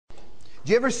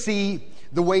Do you ever see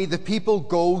the way the people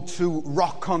go to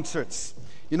rock concerts?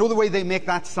 You know the way they make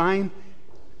that sign?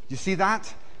 You see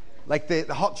that? Like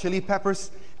the Hot Chili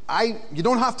Peppers? You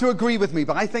don't have to agree with me,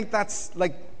 but I think that's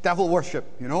like devil worship,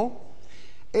 you know?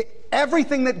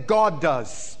 Everything that God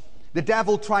does, the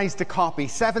devil tries to copy.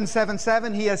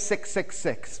 777, he has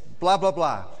 666. Blah, blah,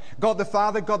 blah. God the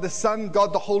Father, God the Son,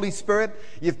 God the Holy Spirit.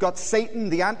 You've got Satan,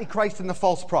 the Antichrist, and the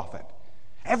false prophet.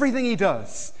 Everything he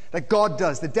does, that God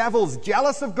does. The devil's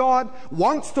jealous of God,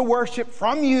 wants to worship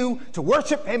from you, to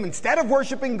worship him instead of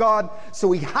worshiping God,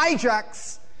 so he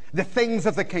hijacks the things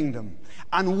of the kingdom.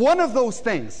 And one of those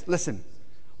things, listen,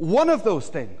 one of those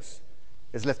things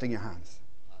is lifting your hands.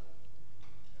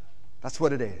 That's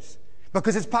what it is.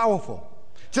 Because it's powerful.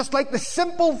 Just like the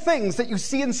simple things that you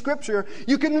see in Scripture,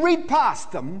 you can read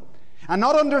past them and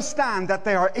not understand that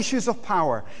they are issues of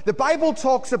power. The Bible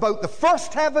talks about the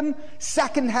first heaven,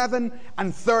 second heaven,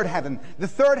 and third heaven. The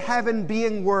third heaven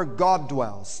being where God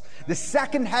dwells. The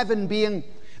second heaven being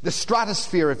the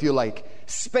stratosphere, if you like.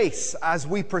 Space as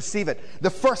we perceive it. The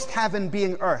first heaven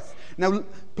being earth. Now,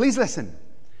 please listen.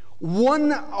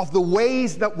 One of the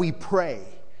ways that we pray,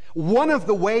 one of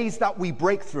the ways that we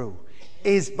break through,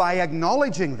 is by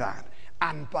acknowledging that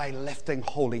and by lifting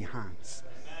holy hands.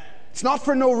 It's not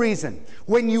for no reason.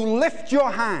 When you lift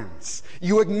your hands,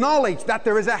 you acknowledge that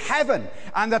there is a heaven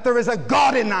and that there is a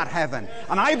God in that heaven.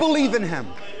 And I believe in him.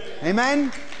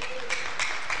 Amen?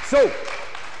 So,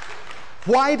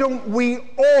 why don't we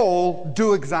all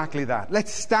do exactly that?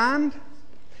 Let's stand.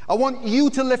 I want you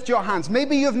to lift your hands.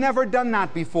 Maybe you've never done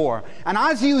that before. And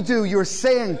as you do, you're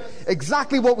saying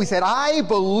exactly what we said. I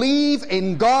believe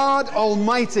in God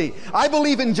Almighty. I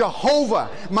believe in Jehovah,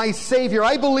 my Savior.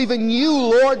 I believe in you,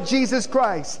 Lord Jesus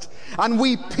Christ. And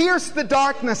we pierce the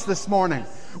darkness this morning.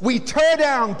 We tear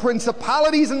down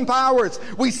principalities and powers.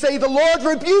 We say, the Lord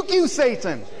rebuke you,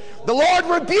 Satan. The Lord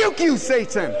rebuke you,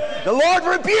 Satan. The Lord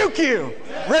rebuke you.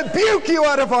 Rebuke you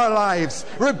out of our lives.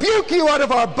 Rebuke you out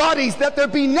of our bodies, that there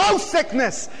be no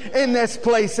sickness in this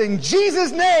place. In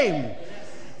Jesus' name.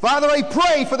 Father, I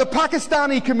pray for the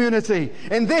Pakistani community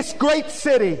in this great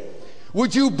city.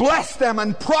 Would you bless them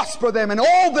and prosper them in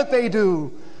all that they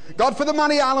do? God, for the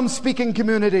Malayalam speaking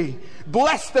community,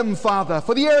 bless them, Father.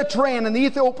 For the Eritrean and the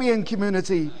Ethiopian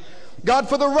community. God,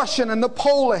 for the Russian and the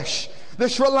Polish, the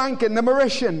Sri Lankan, the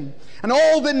Mauritian, and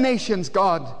all the nations,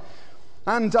 God.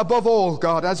 And above all,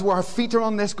 God, as our feet are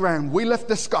on this ground, we lift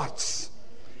the Scots.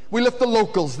 We lift the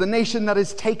locals, the nation that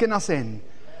has taken us in.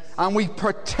 And we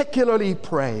particularly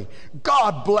pray,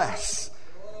 God bless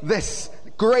this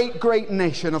great, great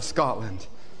nation of Scotland.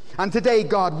 And today,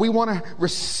 God, we want to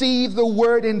receive the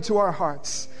word into our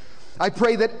hearts. I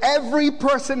pray that every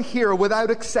person here, without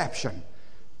exception,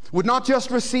 would not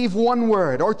just receive one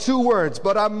word or two words,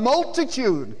 but a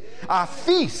multitude, a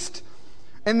feast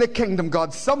in the kingdom,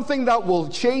 God. Something that will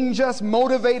change us,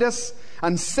 motivate us,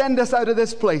 and send us out of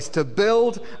this place to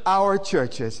build our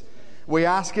churches. We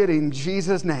ask it in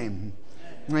Jesus' name.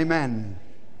 Amen.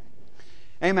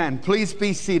 Amen. Please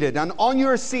be seated. And on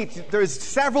your seat, there's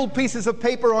several pieces of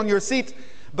paper on your seat,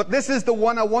 but this is the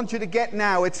one I want you to get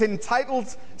now. It's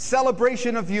entitled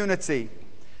Celebration of Unity.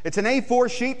 It's an A4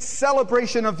 sheet,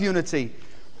 Celebration of Unity.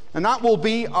 And that will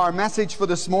be our message for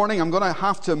this morning. I'm going to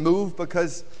have to move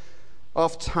because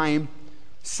of time.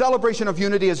 Celebration of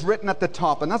Unity is written at the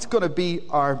top, and that's going to be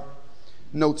our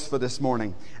notes for this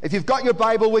morning. If you've got your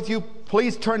Bible with you,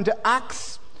 please turn to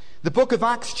Acts, the book of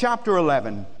Acts, chapter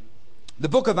 11. The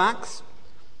book of Acts,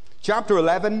 chapter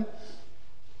 11.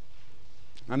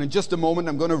 And in just a moment,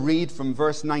 I'm going to read from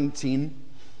verse 19.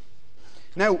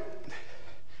 Now,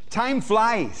 time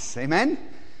flies, amen?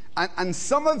 And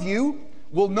some of you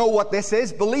will know what this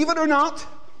is. Believe it or not,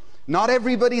 not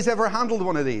everybody's ever handled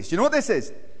one of these. Do you know what this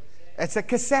is? It's a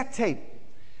cassette tape.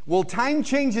 Well, time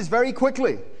changes very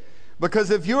quickly.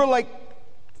 Because if you're like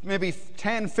maybe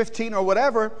 10, 15 or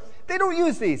whatever, they don't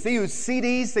use these. They use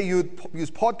CDs, they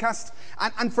use podcasts.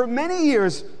 And for many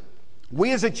years,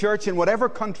 we as a church in whatever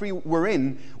country we're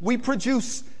in, we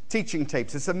produce teaching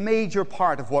tapes. It's a major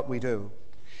part of what we do.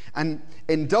 And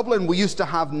in Dublin, we used to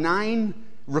have 9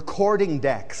 recording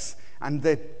decks. And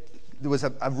there was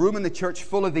a room in the church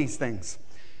full of these things.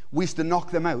 We used to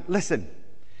knock them out. Listen,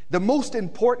 the most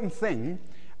important thing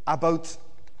about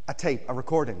a tape, a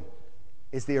recording,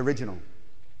 is the original.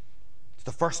 It's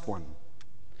the first one.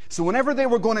 So whenever they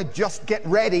were going to just get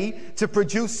ready to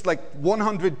produce like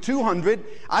 100, 200,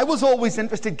 I was always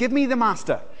interested, give me the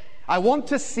master. I want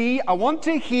to see, I want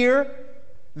to hear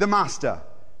the master.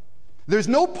 There's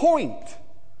no point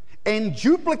in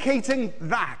duplicating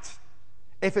that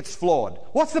if it's flawed.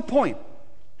 What's the point?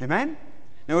 Amen?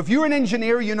 Now, if you're an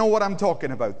engineer, you know what I'm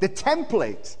talking about. The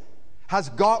template has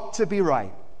got to be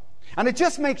right. And it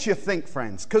just makes you think,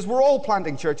 friends, because we're all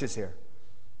planting churches here.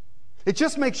 It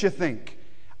just makes you think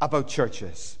about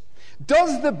churches.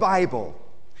 Does the Bible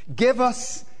give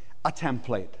us a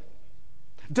template?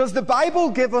 Does the Bible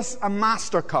give us a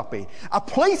master copy? A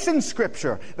place in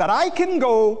Scripture that I can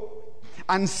go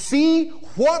and see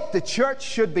what the church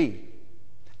should be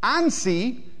and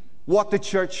see what the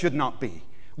church should not be?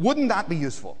 Wouldn't that be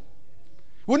useful?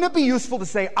 Wouldn't it be useful to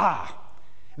say,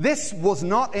 this was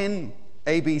not in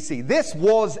ABC. This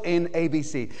was in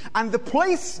ABC. And the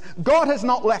place, God has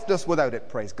not left us without it,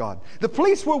 praise God. The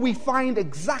place where we find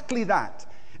exactly that,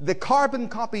 the carbon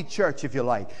copy church, if you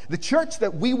like, the church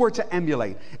that we were to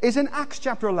emulate, is in Acts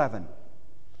chapter 11.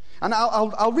 And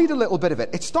I'll read a little bit of it.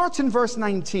 It starts in verse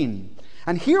 19.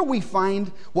 And here we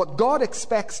find what God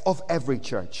expects of every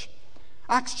church.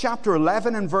 Acts chapter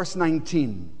 11 and verse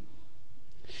 19.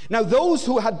 Now those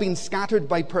who had been scattered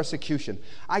by persecution.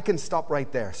 I can stop right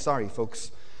there. Sorry,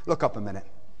 folks. Look up a minute.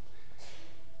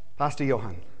 Pastor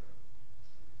Johan.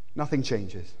 Nothing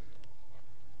changes.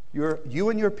 You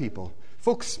and your people.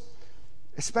 Folks,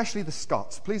 especially the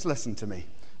Scots, please listen to me.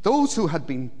 Those who had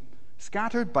been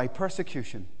scattered by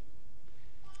persecution.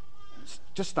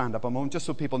 Just stand up a moment, just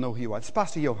so people know who you are. It's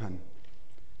Pastor Johan.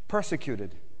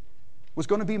 Persecuted. Was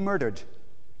going to be murdered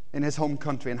in his home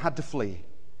country and had to flee.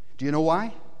 Do you know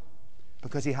why?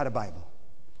 Because he had a Bible.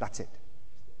 That's it.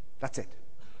 That's it.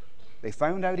 They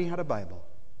found out he had a Bible.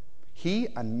 He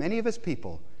and many of his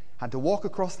people had to walk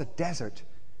across the desert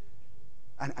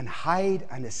and hide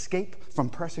and escape from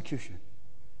persecution.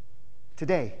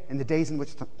 Today, in the days in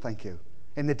which, thank you,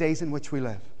 in the days in which we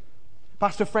live.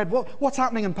 Pastor Fred, what's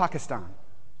happening in Pakistan?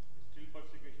 Still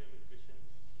persecution with Christians.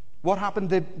 What happened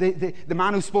to the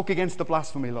man who spoke against the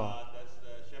blasphemy law? That's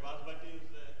Shehbaz Bhatti, who's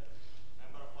the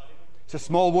member of parliament. It's a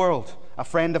small world. A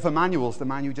friend of Emmanuel's, the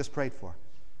man you just prayed for.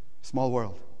 Small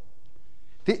world.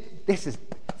 This is,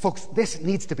 folks, this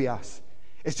needs to be us.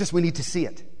 It's just we need to see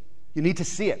it. You need to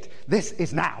see it. This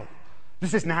is now.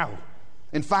 This is now.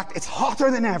 In fact, it's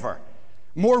hotter than ever.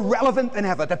 More relevant than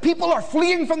ever. The people are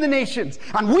fleeing from the nations.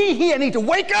 And we here need to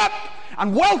wake up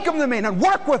and welcome them in and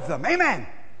work with them. Amen. Amen.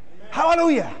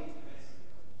 Hallelujah.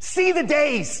 See the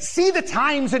days. See the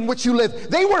times in which you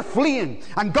live. They were fleeing.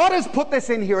 And God has put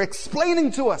this in here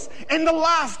explaining to us in the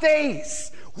last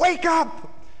days. Wake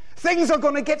up. Things are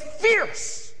going to get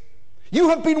fierce. You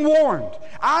have been warned.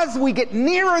 As we get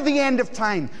nearer the end of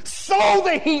time, so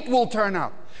the heat will turn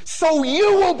up. So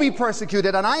you will be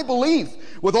persecuted. And I believe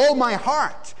with all my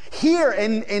heart here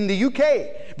in the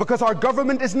UK, because our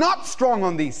government is not strong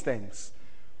on these things.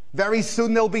 Very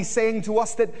soon they'll be saying to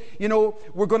us that,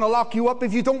 we're going to lock you up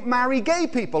if you don't marry gay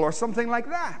people or something like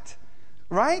that.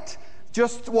 Right?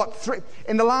 Just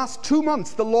in the last 2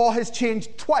 months, the law has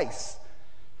changed twice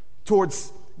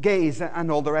towards gays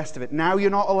and all the rest of it. Now you're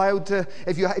not allowed to,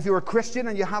 if you're a Christian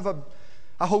and you have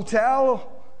a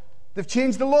hotel, they've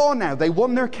changed the law now. They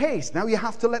won their case. Now you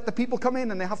have to let the people come in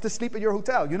and they have to sleep at your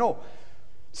hotel,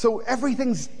 So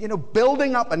everything's,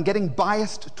 building up and getting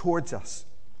biased towards us.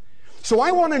 So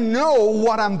I want to know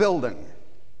what I'm building.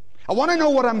 I want to know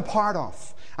what I'm part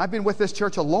of. I've been with this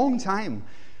church a long time,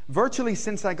 virtually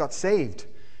since I got saved.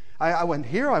 I went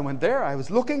here, I went there, I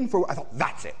was looking for, I thought,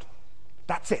 that's it.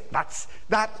 That's it.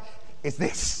 That is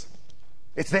this.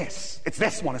 It's this. It's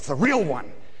this one. It's the real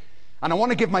one. And I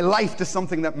want to give my life to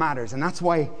something that matters. And that's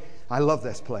why I love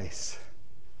this place.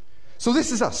 So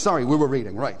this is us. Sorry, we were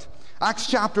reading. Right. Acts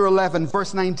chapter 11,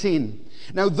 verse 19.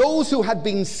 Now those who had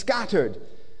been scattered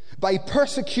by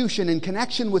persecution in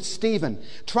connection with Stephen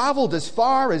traveled as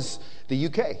far as the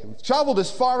UK, traveled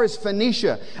as far as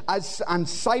Phoenicia and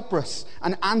Cyprus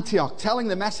and Antioch, telling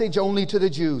the message only to the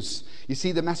Jews. You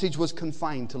see, the message was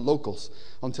confined to locals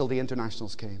until the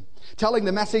internationals came. Telling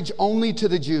the message only to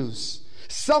the Jews.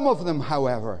 Some of them,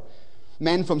 however,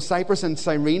 men from Cyprus and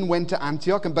Cyrene, went to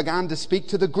Antioch and began to speak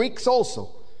to the Greeks also,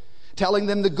 telling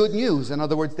them the good news. In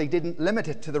other words, they didn't limit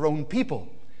it to their own people.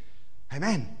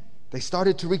 Amen. They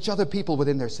started to reach other people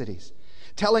within their cities,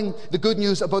 telling the good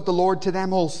news about the Lord to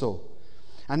them also.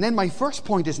 And then my first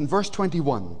point is in verse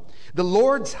 21. The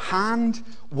Lord's hand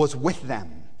was with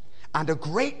them, and a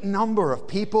great number of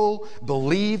people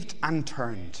believed and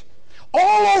turned.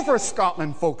 All over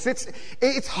Scotland, folks.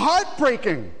 It's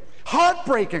heartbreaking.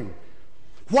 Heartbreaking.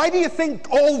 Why do you think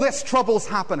all this trouble's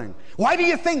happening? Why do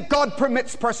you think God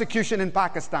permits persecution in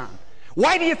Pakistan?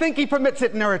 Why do you think he permits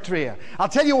it in Eritrea? I'll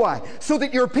tell you why. So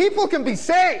that your people can be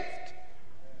saved.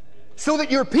 So that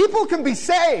your people can be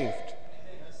saved.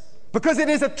 Because it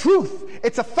is a truth.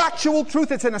 It's a factual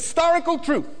truth. It's an historical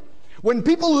truth. When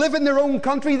people live in their own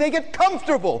country, they get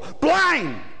comfortable,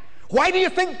 blind. Why do you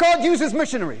think God uses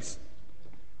missionaries?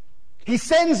 He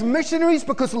sends missionaries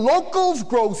because locals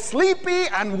grow sleepy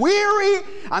and weary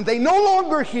and they no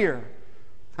longer hear.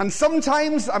 And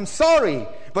sometimes, I'm sorry,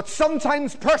 but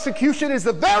sometimes persecution is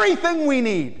the very thing we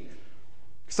need.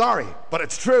 Sorry, but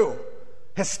it's true.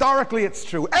 Historically, it's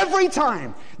true. Every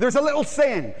time there's a little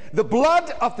saying, the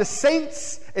blood of the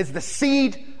saints is the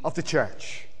seed of the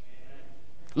church.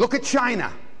 Look at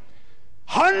China.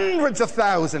 Hundreds of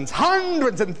thousands,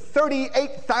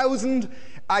 138,000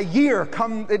 a year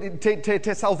come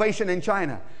to salvation in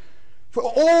China. For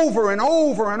over and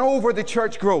over and over the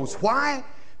church grows. Why?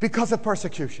 Because of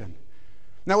persecution.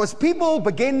 Now, as people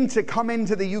begin to come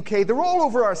into the UK, they're all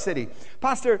over our city.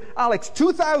 Pastor Alex,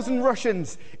 2,000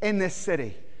 Russians in this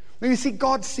city. Now, you see,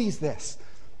 God sees this.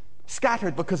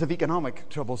 Scattered because of economic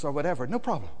troubles or whatever, no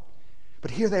problem.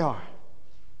 But here they are.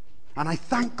 And I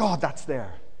thank God that's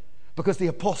there. Because the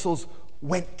apostles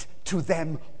went to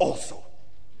them also.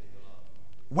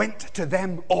 Went to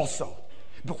them also.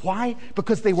 But why?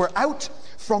 Because they were out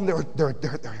from their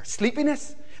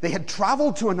sleepiness. They had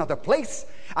traveled to another place.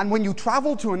 And when you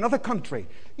travel to another country,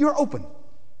 you're open.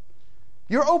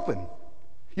 You're open.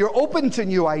 You're open to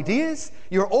new ideas.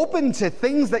 You're open to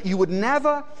things that you would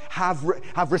never have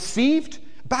received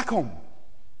back home.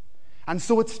 And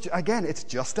so it's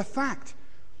just a fact.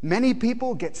 Many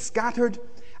people get scattered,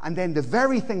 and then the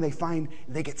very thing they find,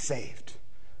 they get saved.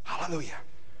 Hallelujah.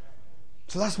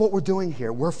 So that's what we're doing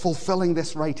here. We're fulfilling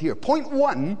this right here. Point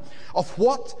one of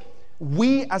what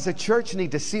we as a church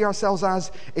need to see ourselves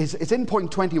as is in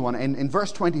point 21, in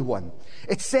verse 21.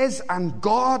 It says, and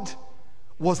God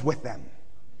was with them.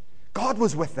 God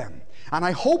was with them. And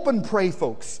I hope and pray,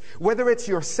 folks, whether it's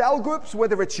your cell groups,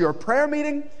 whether it's your prayer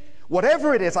meeting,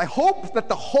 whatever it is, I hope that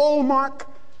the hallmark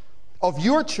of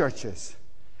your churches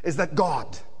is that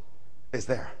God is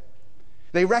there.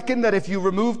 They reckon that if you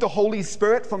remove the Holy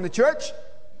Spirit from the church,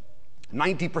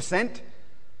 90%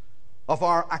 of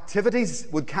our activities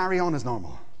would carry on as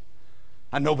normal.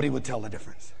 And nobody would tell the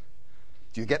difference.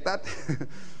 Do you get that?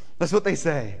 That's what they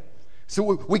say. So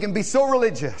we can be so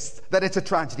religious that it's a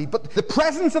tragedy. But the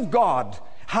presence of God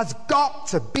has got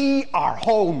to be our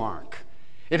hallmark.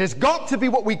 It has got to be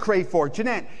what we crave for.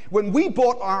 Jeanette, when we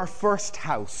bought our first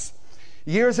house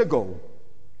years ago,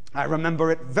 I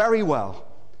remember it very well.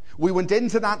 We went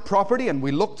into that property and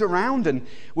we looked around and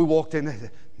we walked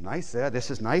in. Nice, this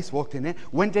is nice. Walked in there.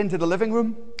 Went into the living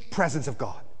room, presence of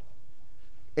God.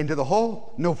 Into the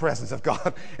hall, no presence of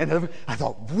God. And I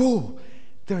thought, whoa,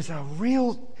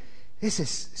 this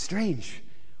is strange.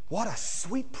 What a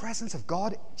sweet presence of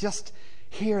God just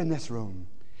here in this room.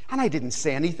 And I didn't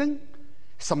say anything.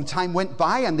 Some time went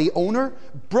by and the owner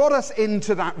brought us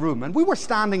into that room. And we were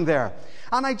standing there.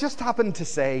 And I just happened to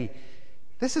say,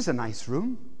 this is a nice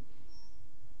room.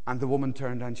 And the woman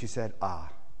turned and she said,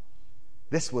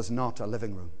 this was not a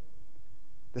living room.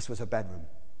 This was a bedroom.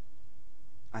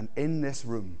 And in this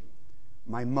room,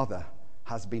 my mother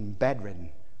has been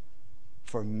bedridden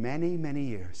for many, many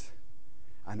years.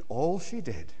 And all she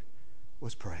did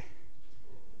was pray.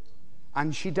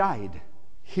 And she died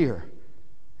here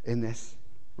in this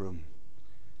room.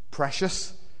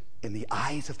 Precious in the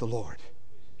eyes of the Lord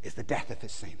is the death of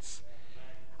his saints.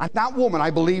 And that woman,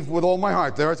 I believe with all my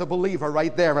heart, there's a believer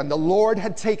right there, and the Lord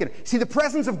had taken it. See, the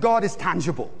presence of God is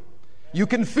tangible. You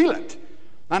can feel it,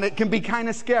 and it can be kind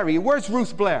of scary. Where's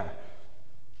Ruth Blair?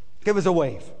 Give us a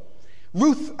wave.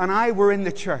 Ruth and I were in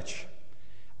the church,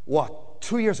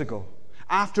 2 years ago,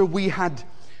 after we had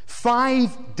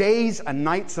 5 days and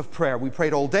nights of prayer. We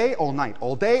prayed all day, all night,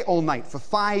 all day, all night, for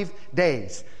 5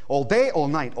 days. All day, all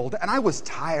night, all day. And I was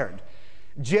tired.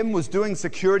 Jim was doing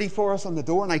security for us on the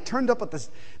door, and I turned up at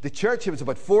the church. It was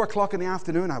about 4 o'clock in the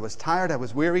afternoon. I was tired. I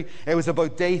was weary. It was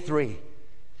about day 3.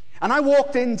 And I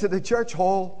walked into the church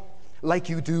hall like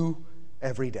you do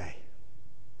every day,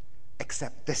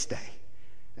 except this day.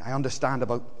 I understand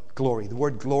about glory. The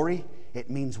word glory, it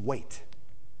means weight,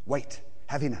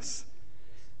 heaviness.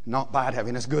 Not bad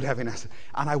heaviness, good heaviness.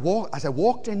 And as I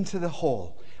walked into the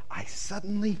hall, I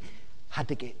suddenly had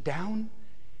to get down.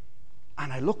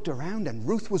 And I looked around, and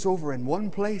Ruth was over in one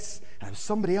place, and there was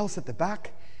somebody else at the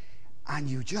back, and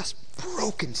you just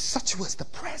broke, and such was the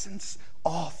presence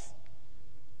of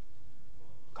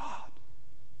God.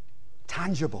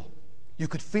 Tangible. You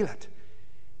could feel it.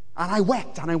 And I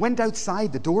wept, and I went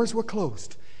outside. The doors were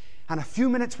closed. And a few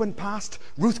minutes went past.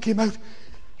 Ruth came out.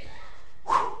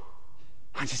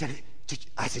 And she said,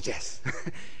 I said, yes.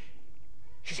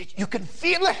 She said, you can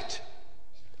feel it.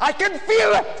 I can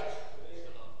feel it.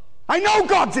 I know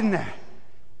God's in there.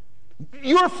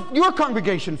 Your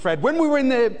congregation, Fred, when we were in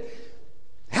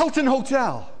Hilton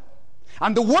Hotel.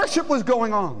 And the worship was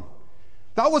going on.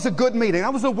 That was a good meeting.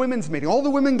 That was a women's meeting. All the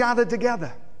women gathered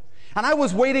together. And I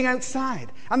was waiting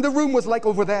outside. And the room was like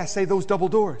over there, say those double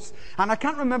doors. And I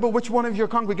can't remember which one of your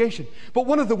congregation, but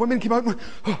one of the women came out and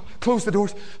closed the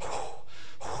doors.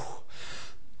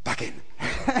 Back in.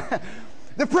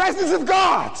 The presence of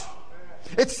God.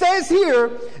 It says here,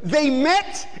 they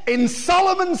met in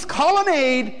Solomon's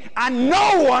colonnade and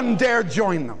no one dared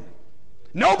join them.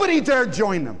 Nobody dared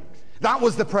join them. That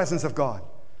was the presence of God.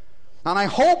 And I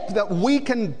hope that we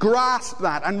can grasp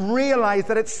that and realize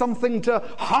that it's something to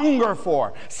hunger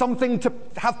for, something to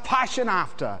have passion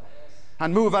after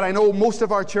and move at. I know most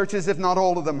of our churches, if not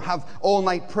all of them, have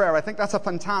all-night prayer. I think that's a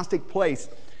fantastic place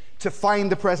to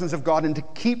find the presence of God and to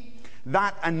keep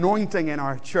that anointing in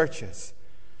our churches.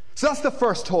 So that's the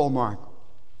first hallmark.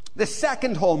 The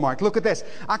second hallmark, look at this.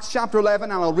 Acts chapter 11,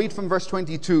 and I'll read from verse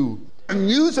 22.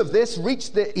 News of this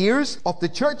reached the ears of the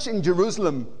church in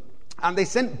Jerusalem, and they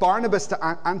sent Barnabas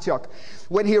to Antioch.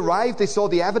 When he arrived, they saw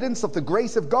the evidence of the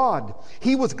grace of God.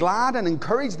 He was glad and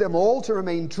encouraged them all to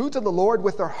remain true to the Lord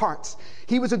with their hearts.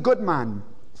 He was a good man,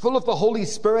 full of the Holy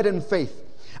Spirit and faith,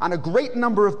 and a great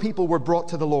number of people were brought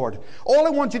to the Lord. All I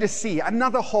want you to see,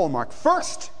 another hallmark.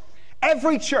 First,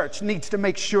 every church needs to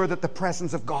make sure that the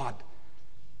presence of God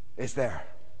is there.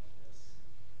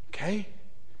 Okay?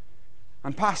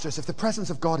 And pastors, if the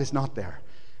presence of God is not there,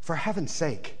 for heaven's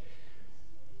sake,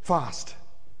 fast,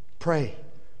 pray,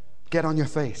 get on your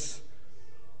face.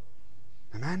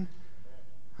 Amen?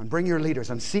 And bring your leaders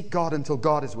and seek God until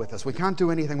God is with us. We can't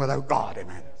do anything without God.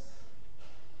 Amen?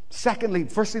 Secondly,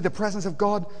 firstly, the presence of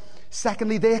God.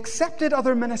 Secondly, they accepted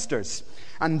other ministers.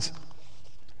 And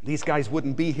these guys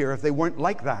wouldn't be here if they weren't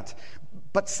like that.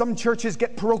 But some churches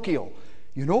get parochial,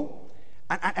 you know?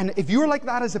 And if you're like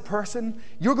that as a person,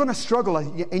 you're going to struggle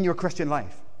in your Christian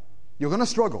life. You're going to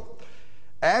struggle.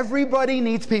 Everybody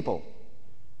needs people.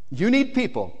 You need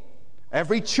people.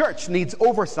 Every church needs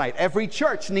oversight. Every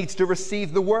church needs to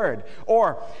receive the word,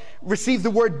 or receive the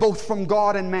word both from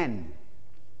God and men.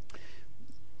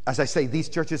 As I say, these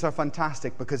churches are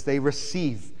fantastic because they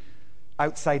receive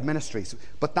outside ministries.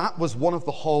 But that was one of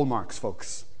the hallmarks,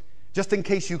 folks. Just in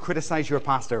case you criticize your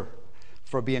pastor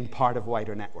for being part of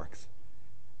wider networks,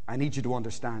 I need you to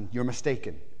understand you're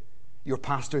mistaken. Your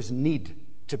pastors need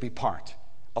to be part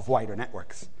of wider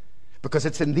networks, because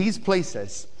it's in these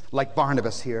places, like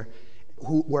Barnabas here,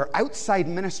 where outside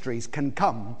ministries can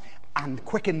come and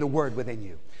quicken the word within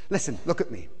you. Listen, look at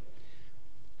me.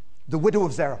 The widow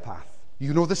of Zarephath.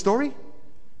 You know the story?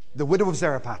 The widow of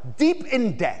Zarephath, deep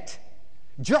in debt,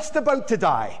 just about to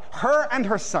die, her and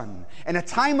her son, in a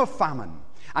time of famine.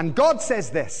 And God says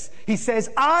this. He says,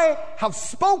 I have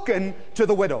spoken to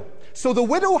the widow. So the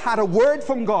widow had a word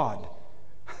from God.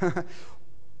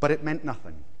 But it meant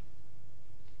nothing.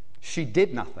 She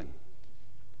did nothing.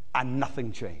 And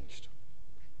nothing changed.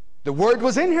 The word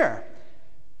was in her.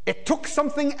 It took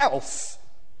something else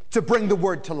to bring the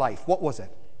word to life. What was it?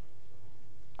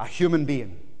 A human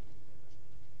being.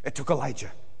 It took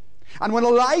Elijah. And when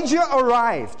Elijah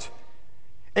arrived,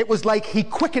 it was like he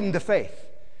quickened the faith.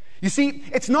 You see,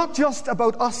 it's not just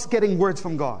about us getting words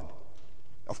from God.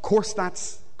 Of course,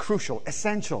 that's crucial,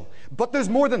 essential. But there's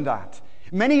more than that.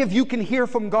 Many of you can hear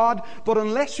from God, but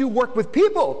unless you work with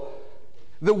people,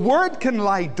 the word can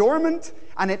lie dormant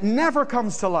and it never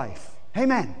comes to life.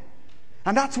 Amen.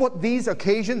 And that's what these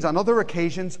occasions and other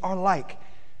occasions are like.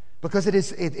 Because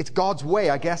it's God's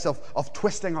way, I guess, of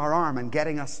twisting our arm and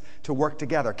getting us to work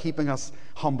together, keeping us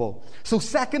humble. So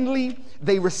secondly,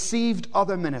 they received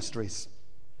other ministries.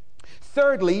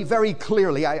 Thirdly, very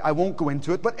clearly, I won't go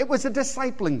into it, but it was a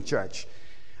discipling church.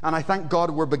 And I thank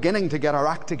God we're beginning to get our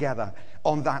act together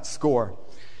on that score.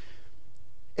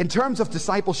 In terms of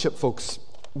discipleship, folks,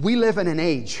 we live in an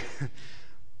age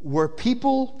where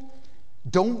people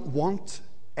don't want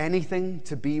anything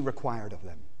to be required of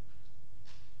them.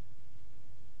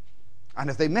 And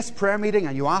if they miss prayer meeting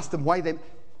and you ask them why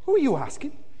who are you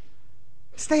asking?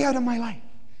 Stay out of my life.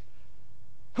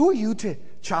 Who are you to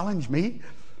challenge me?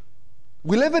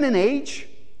 We live in an age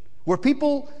where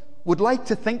people would like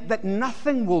to think that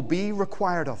nothing will be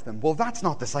required of them. Well, that's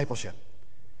not discipleship.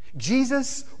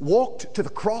 Jesus walked to the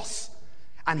cross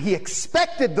and he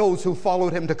expected those who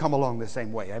followed him to come along the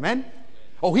same way. Amen?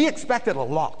 Oh, he expected a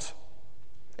lot.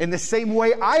 In the same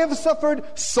way I have suffered,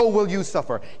 so will you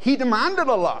suffer. He demanded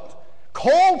a lot,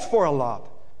 called for a lot.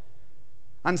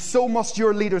 And so must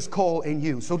your leaders call in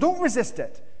you. So don't resist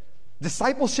it.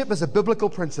 Discipleship is a biblical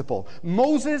principle.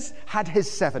 Moses had his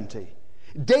 70.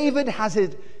 David has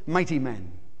his mighty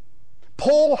men.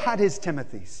 Paul had his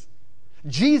Timothys.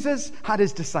 Jesus had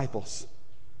his disciples.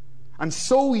 And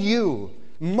so you,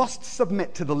 must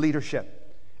submit to the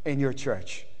leadership in your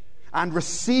church and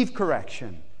receive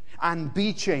correction and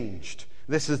be changed,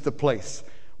 this is the place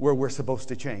where we're supposed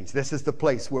to change. This is the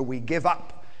place where we give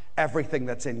up everything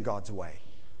that's in God's way.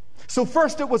 So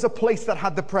first, it was a place that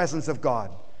had the presence of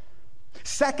God.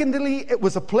 Secondly, it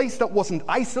was a place that wasn't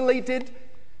isolated,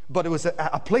 but it was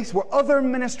a place where other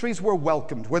ministries were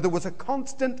welcomed, where there was a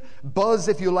constant buzz,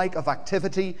 if you like, of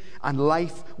activity and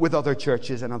life with other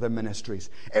churches and other ministries.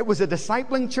 It was a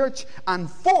discipling church. And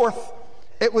fourth,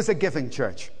 it was a giving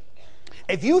church.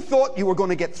 If you thought you were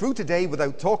going to get through today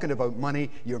without talking about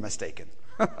money, you're mistaken.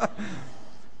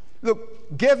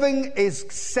 Look, giving is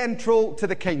central to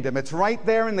the kingdom. It's right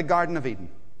there in the Garden of Eden.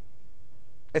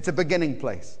 It's a beginning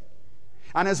place.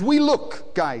 And as we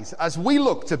look, guys, as we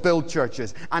look to build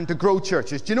churches and to grow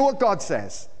churches, do you know what God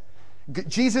says?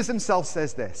 Jesus himself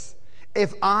says this: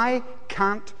 if I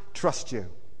can't trust you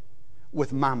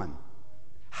with mammon,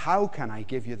 how can I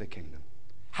give you the kingdom?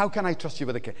 How can I trust you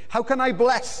with the kingdom? How can I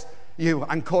bless you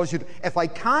and cause you to, if I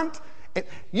can't,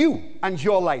 you and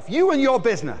your life, you and your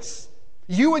business,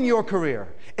 you and your career,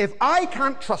 if I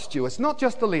can't trust you, it's not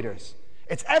just the leaders,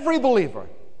 it's every believer.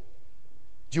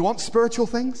 Do you want spiritual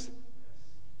things?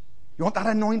 You want that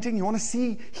anointing? You want to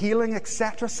see healing,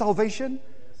 etc., salvation?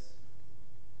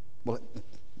 Well,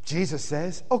 Jesus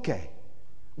says, okay,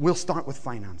 we'll start with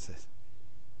finances.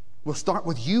 We'll start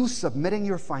with you submitting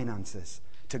your finances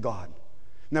to God.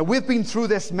 Now, we've been through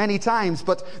this many times,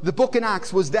 but the book in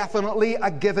Acts was definitely a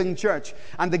giving church.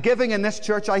 And the giving in this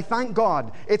church, I thank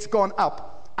God, it's gone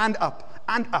up and up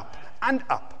and up and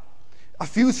up. A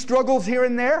few struggles here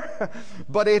and there,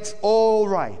 but it's all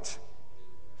right.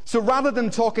 So rather than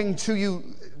talking to you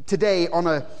today on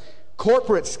a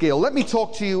corporate scale, let me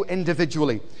talk to you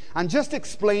individually and just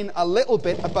explain a little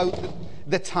bit about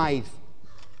the tithe.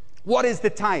 What is the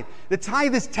tithe? The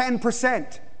tithe is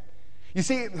 10%. You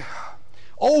see,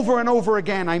 over and over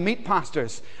again, I meet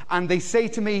pastors and they say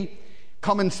to me,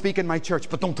 come and speak in my church,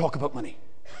 but don't talk about money.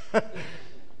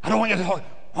 I don't want you to talk.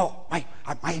 Oh,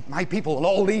 my people will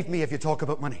all leave me if you talk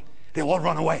about money. They'll all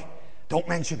run away. Don't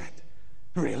mention it.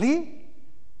 Really?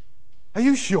 Are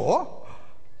you sure?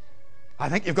 I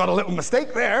think you've got a little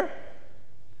mistake there.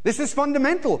 This is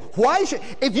fundamental. Why should,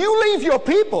 if you leave your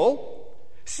people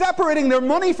separating their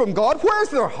money from God, where's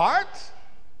their heart?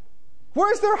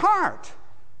 Where's their heart?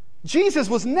 Jesus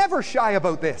was never shy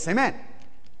about this. Amen.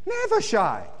 Never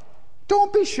shy.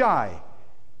 Don't be shy.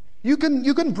 You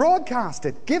can broadcast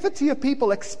it. Give it to your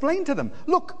people. Explain to them.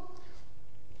 Look,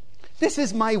 this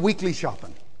is my weekly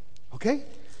shopping. Okay?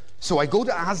 So I go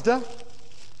to Asda.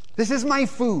 This is my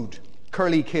food.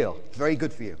 Curly kale. Very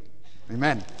good for you.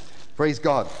 Amen. Praise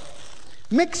God.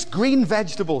 Mixed green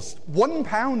vegetables.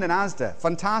 £1 in Asda.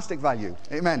 Fantastic value.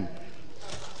 Amen.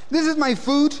 This is my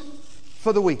food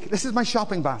for the week. This is my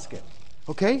shopping basket.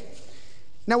 Okay?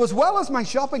 Now, as well as my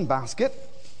shopping basket,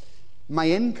 my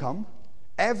income,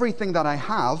 everything that I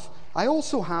have, I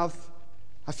also have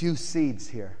a few seeds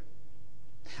here.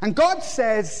 And God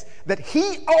says that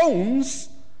He owns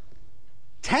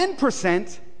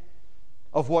 10%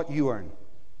 of what you earn.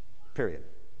 Period.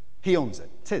 He owns it.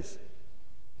 It's His.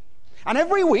 And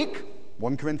every week,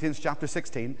 1 Corinthians chapter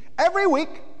 16, every week,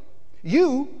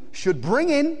 you should bring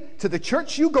in to the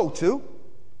church you go to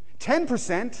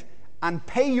 10% and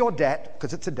pay your debt,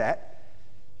 because it's a debt.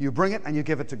 You bring it and you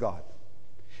give it to God.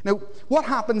 Now, what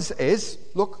happens is,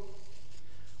 look,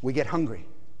 we get hungry.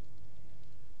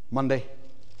 Monday.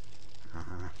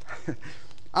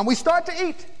 And we start to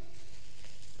eat.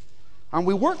 And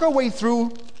we work our way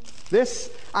through this,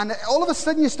 and all of a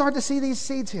sudden you start to see these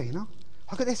seeds here, you know.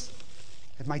 Look at this.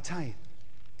 It's my tithe.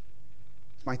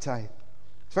 It's my tithe.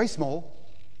 It's very small.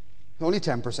 It's only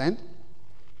 10%.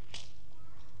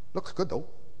 Looks good, though.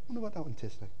 I wonder what that one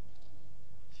tastes like.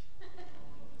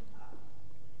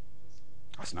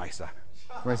 That's nice, that.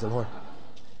 Praise the Lord.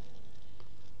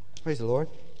 Praise the Lord.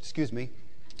 Excuse me.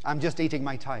 I'm just eating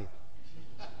my tithe.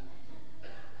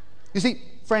 You see,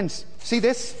 friends, see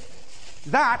this?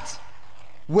 That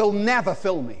will never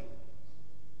fill me.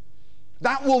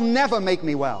 That will never make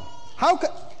me well.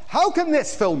 How can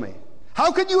this fill me?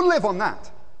 How can you live on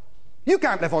that? You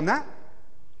can't live on that.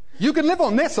 You can live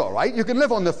on this, all right. You can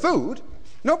live on the food.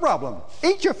 No problem.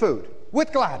 Eat your food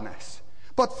with gladness.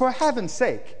 But for heaven's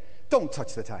sake, don't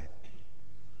touch the tithe.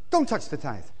 Don't touch the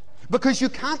tithe. Because you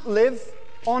can't live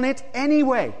on it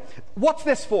anyway. What's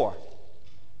this for?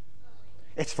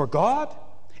 It's for God.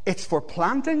 It's for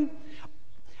planting.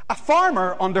 A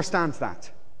farmer understands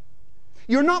that.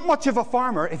 You're not much of a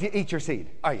farmer if you eat your seed,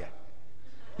 are you?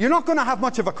 You're not going to have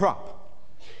much of a crop.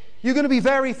 You're going to be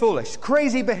very foolish.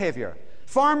 Crazy behavior.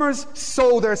 Farmers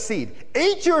sow their seed.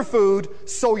 Eat your food,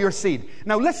 sow your seed.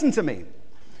 Now listen to me.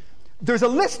 There's a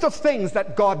list of things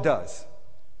that God does.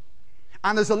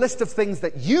 And there's a list of things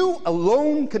that you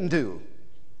alone can do.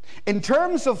 In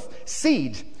terms of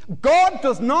seed, God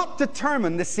does not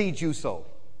determine the seed you sow.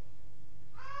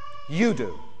 You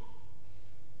do.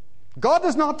 God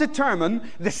does not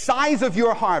determine the size of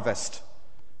your harvest.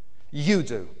 You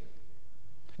do.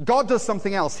 God does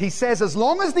something else. He says, as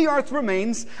long as the earth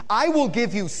remains, I will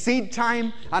give you seed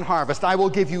time and harvest. I will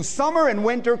give you summer and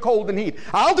winter, cold and heat.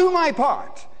 I'll do my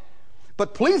part.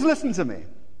 But please listen to me.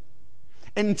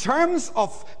 In terms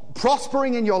of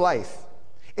prospering in your life,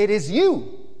 it is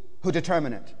you who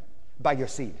determine it by your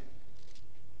seed.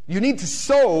 You need to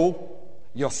sow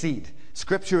your seed.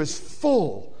 Scripture is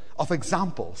full of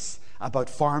examples about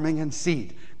farming and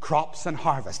seed, crops and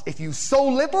harvest. If you sow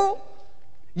little,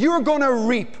 you're going to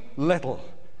reap little.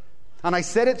 And I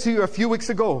said it to you a few weeks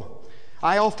ago.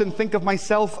 I often think of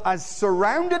myself as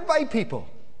surrounded by people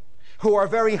who are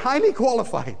very highly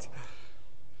qualified,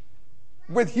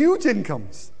 with huge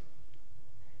incomes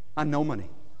and no money.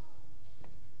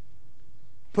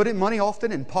 Putting money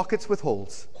often in pockets with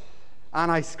holes.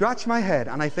 And I scratch my head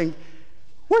and I think,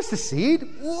 where's the seed?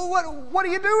 What are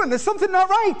you doing? There's something not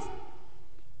right.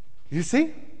 You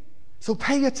see? So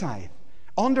pay your tithe.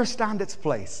 Understand its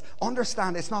place.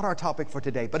 Understand it's not our topic for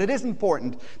today, but it is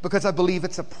important because I believe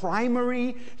it's a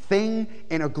primary thing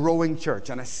in a growing church,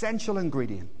 an essential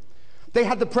ingredient. They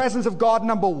had the presence of God,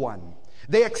 number one.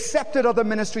 They accepted other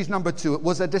ministries, number two. It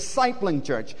was a discipling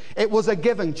church. It was a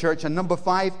giving church. And number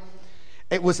five,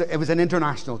 it was an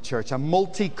international church, a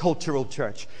multicultural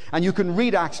church. And you can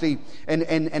read actually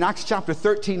in Acts chapter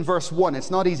 13, verse 1.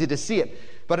 It's not easy to see it.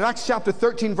 But in Acts chapter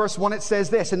 13, verse 1, it says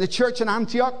this. In the church in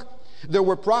Antioch, there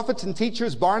were prophets and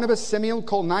teachers, Barnabas, Simeon,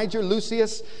 called Niger,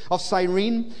 Lucius of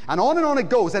Cyrene. And on it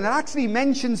goes. And it actually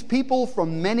mentions people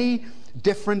from many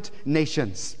different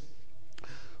nations.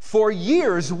 For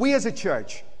years, we as a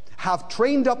church have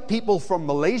trained up people from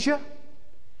Malaysia,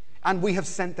 and we have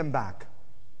sent them back.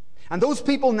 And those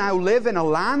people now live in a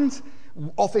land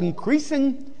of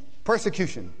increasing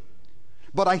persecution.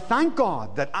 But I thank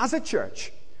God that as a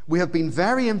church, we have been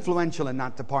very influential in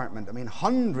that department. I mean,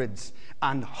 hundreds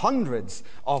and hundreds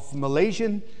of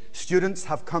Malaysian students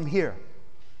have come here.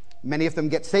 Many of them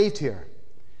get saved here.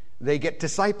 They get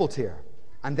discipled here.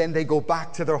 And then they go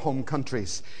back to their home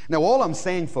countries. Now, all I'm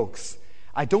saying, folks,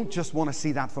 I don't just want to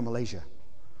see that for Malaysia.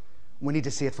 We need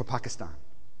to see it for Pakistan.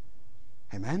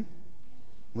 Amen?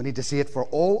 We need to see it for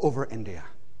all over India.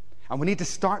 And we need to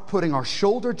start putting our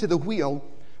shoulder to the wheel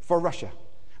for Russia,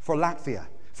 for Latvia,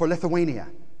 for Lithuania,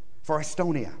 for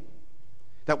Estonia.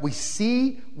 That we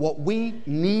see what we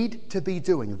need to be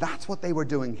doing. That's what they were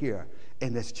doing here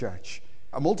in this church.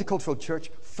 A multicultural church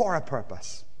for a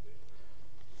purpose.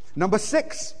 Number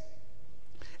 6,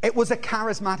 it was a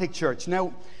charismatic church.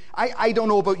 Now, I don't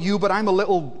know about you, but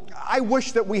I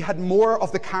wish that we had more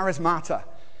of the charismata,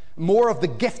 more of the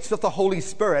gifts of the Holy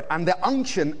Spirit and the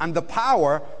unction and the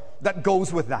power that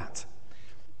goes with that.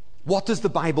 What does the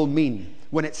Bible mean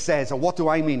when it says, or what do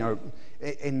I mean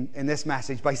in this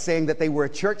message by saying that they were a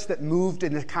church that moved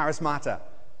in the charismata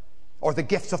or the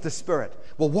gifts of the Spirit?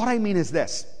 Well, what I mean is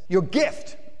this. Your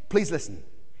gift, please listen,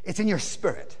 it's in your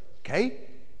spirit, okay?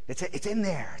 It's in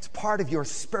there. It's part of your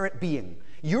spirit being.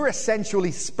 You're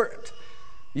essentially spirit.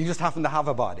 You just happen to have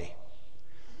a body.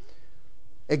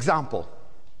 Example.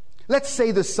 Let's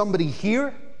say there's somebody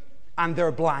here and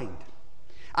they're blind.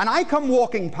 And I come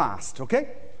walking past,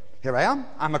 okay? Here I am.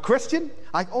 I'm a Christian.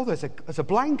 There's a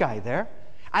blind guy there.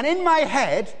 And in my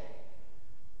head,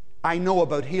 I know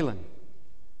about healing.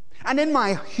 And in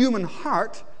my human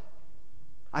heart,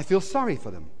 I feel sorry for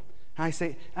them. And I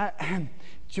say,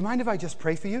 do you mind if I just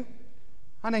pray for you?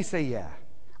 And they say, yeah.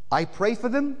 I pray for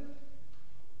them.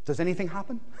 Does anything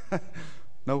happen?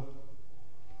 No.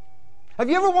 Have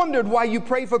you ever wondered why you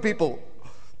pray for people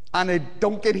and they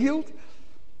don't get healed?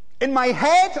 In my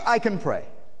head, I can pray.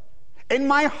 In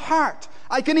my heart,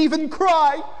 I can even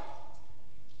cry.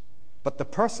 But the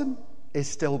person is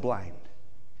still blind.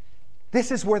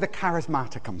 This is where the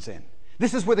charismata comes in.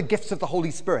 This is where the gifts of the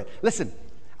Holy Spirit. Listen,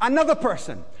 another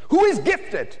person who is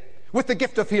gifted with the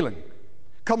gift of healing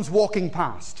comes walking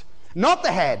past. Not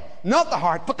the head, not the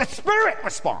heart, but the Spirit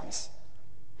responds.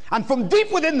 And from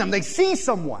deep within them, they see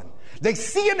someone. They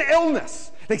see an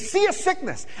illness. They see a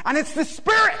sickness. And it's the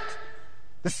Spirit,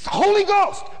 the Holy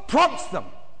Ghost, prompts them.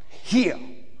 Heal.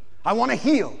 I want to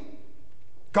heal.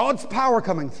 God's power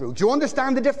coming through. Do you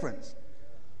understand the difference?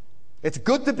 It's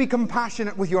good to be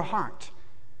compassionate with your heart.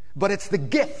 But it's the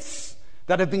gifts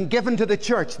that have been given to the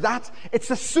church. It's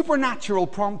a supernatural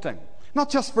prompting. Not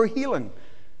just for healing,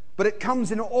 but it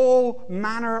comes in all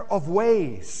manner of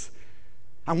ways.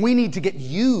 And we need to get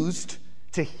used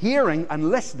to hearing and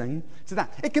listening to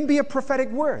that. It can be a prophetic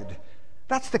word.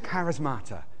 That's the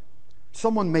charismata.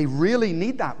 Someone may really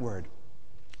need that word.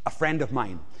 A friend of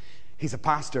mine, he's a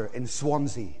pastor in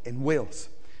Swansea in Wales.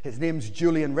 His name's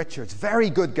Julian Richards.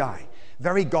 Very good guy,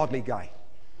 very godly guy.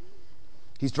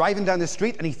 He's driving down the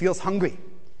street and he feels hungry.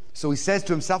 So he says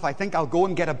to himself, I think I'll go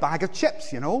and get a bag of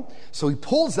chips, So he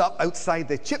pulls up outside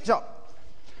the chip shop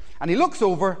and he looks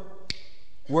over,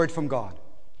 word from God.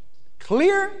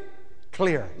 Clear.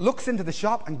 Looks into the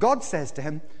shop and God says to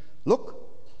him,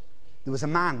 look, there was a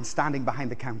man standing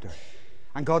behind the counter.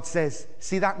 And God says,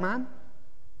 see that man?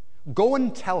 Go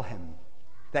and tell him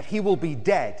that he will be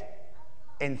dead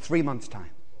in 3 months' time.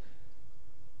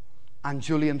 And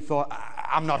Julian thought,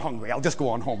 I'm not hungry. I'll just go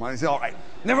on home. I said, all right,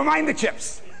 never mind the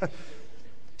chips.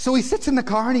 So he sits in the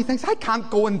car and he thinks, I can't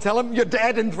go and tell him you're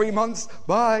dead in 3 months.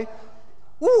 Bye.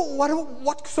 Ooh,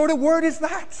 what sort of word is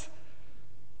that?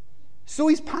 So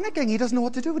he's panicking. He doesn't know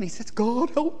what to do. And he says,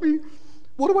 God, help me.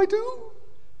 What do I do?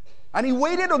 And he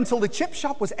waited until the chip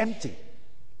shop was empty.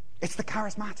 It's the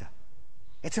charismata.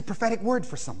 It's a prophetic word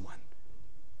for someone.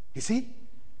 You see?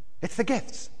 It's the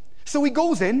gifts. So he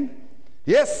goes in.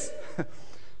 Yes.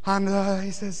 And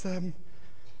he says,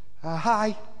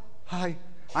 hi.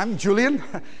 I'm Julian.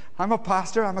 I'm a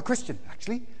pastor. I'm a Christian,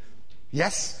 actually.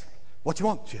 Yes. What do you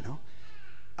want,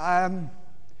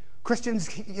 Christians,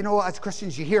 as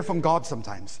Christians, you hear from God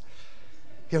sometimes.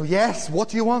 Yes, what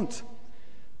do you want?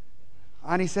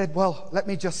 And he said, well, let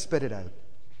me just spit it out.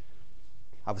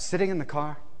 I was sitting in the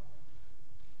car,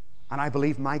 and I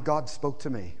believe my God spoke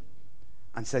to me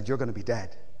and said, you're going to be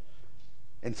dead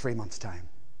in 3 months' time.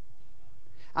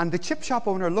 And the chip shop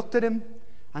owner looked at him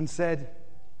and said,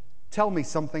 tell me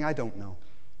something I don't know.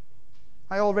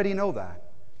 I already know that.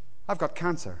 I've got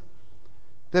cancer.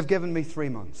 They've given me 3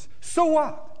 months. So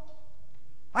what?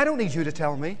 I don't need you to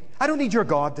tell me. I don't need your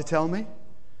God to tell me.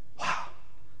 Wow.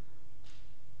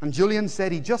 And Julian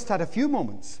said he just had a few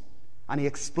moments and he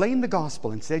explained the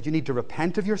gospel and said you need to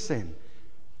repent of your sin.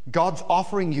 God's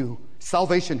offering you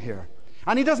salvation here.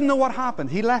 And he doesn't know what happened.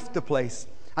 He left the place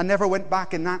and never went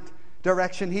back in that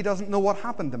direction. He doesn't know what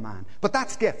happened to man. But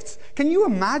that's gifts. Can you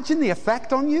imagine the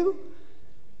effect on you?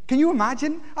 Can you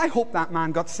imagine? I hope that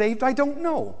man got saved. I don't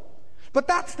know. But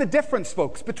that's the difference,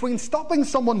 folks, between stopping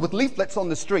someone with leaflets on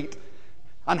the street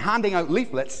and handing out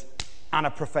leaflets and a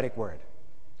prophetic word.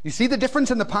 You see the difference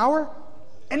in the power?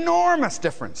 Enormous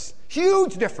difference.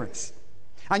 Huge difference.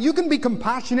 And you can be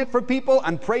compassionate for people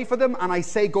and pray for them, and I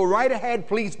say go right ahead,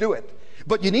 please do it.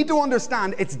 But you need to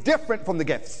understand it's different from the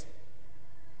gifts.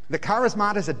 The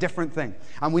charismata is a different thing,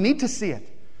 and we need to see it.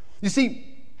 You see,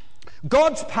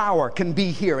 God's power can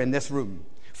be here in this room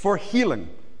for healing,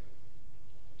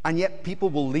 and yet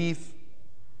people will leave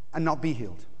and not be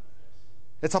healed.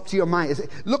 It's up to your mind.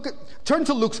 Turn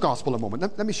to Luke's Gospel a moment.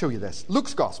 Let me show you this.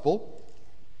 Luke's Gospel,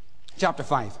 chapter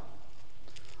 5.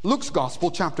 Luke's Gospel,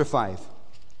 chapter 5.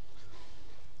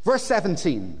 Verse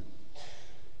 17.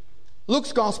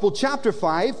 Luke's Gospel, chapter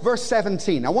 5, verse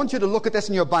 17. I want you to look at this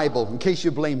in your Bible in case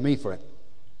you blame me for it.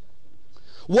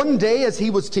 One day as he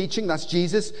was teaching, that's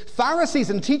Jesus, Pharisees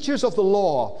and teachers of the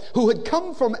law who had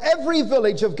come from every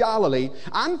village of Galilee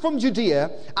and from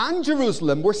Judea and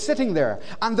Jerusalem were sitting there.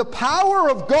 And the power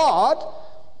of God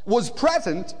was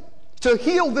present to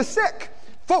heal the sick.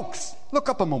 Folks, look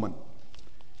up a moment.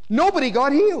 Nobody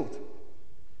got healed.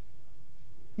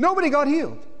 Nobody got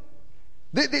healed.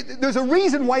 There's a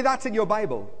reason why that's in your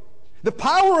Bible. The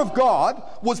power of God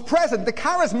was present. The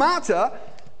charismata,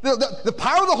 the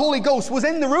power of the Holy Ghost was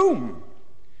in the room.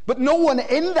 But no one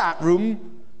in that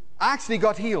room actually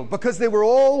got healed because they were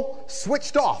all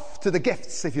switched off to the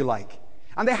gifts, if you like.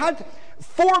 And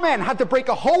four men had to break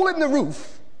a hole in the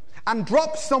roof and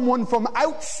drop someone from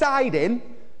outside in.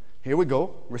 Here we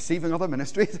go, receiving other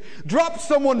ministries. Drop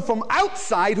someone from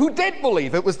outside who did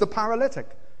believe. It was the paralytic.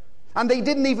 And they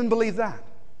didn't even believe that.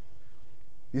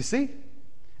 You see?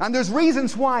 And there's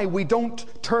reasons why we don't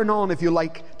turn on, if you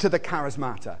like, to the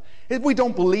charismata. If we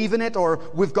don't believe in it, or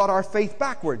we've got our faith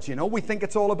backwards, we think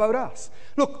it's all about us.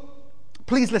 Look,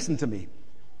 please listen to me.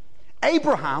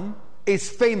 Abraham is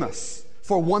famous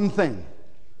for one thing.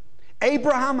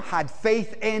 Abraham had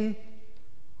faith in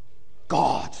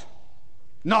God,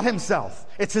 not himself.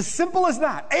 It's as simple as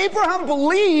that. Abraham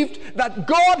believed that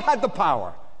God had the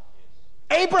power.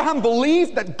 Abraham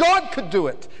believed that God could do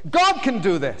it. God can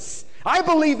do this. I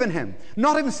believe in him,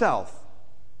 not himself.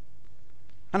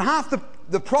 And half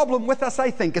the problem with us, I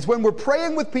think, is when we're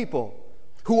praying with people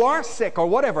who are sick or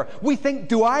whatever, we think,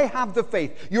 do I have the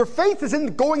faith? Your faith is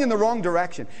going in the wrong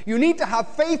direction. You need to have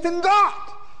faith in God.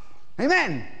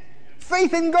 Amen.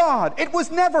 Faith in God. It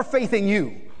was never faith in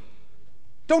you.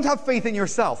 Don't have faith in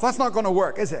yourself. That's not going to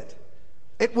work, is it?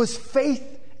 It was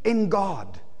faith in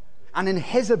God and in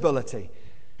His ability.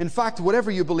 In fact,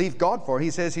 whatever you believe God for, He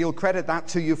says He'll credit that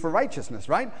to you for righteousness,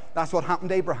 right? That's what happened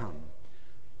to Abraham.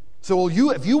 So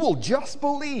if you will just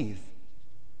believe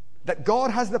that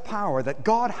God has the power, that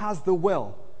God has the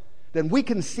will, then we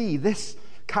can see this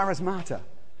charismata,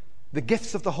 the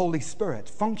gifts of the Holy Spirit,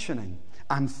 functioning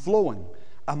and flowing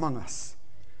among us.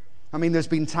 I mean, there's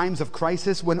been times of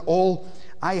crisis when all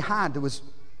I had was,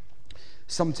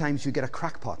 sometimes you get a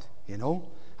crackpot,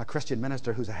 a Christian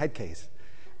minister who's a head case.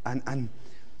 And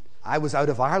I was out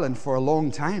of Ireland for a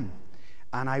long time,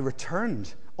 and I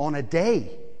returned on a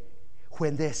day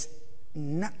when this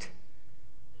nut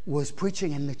was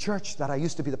preaching in the church that I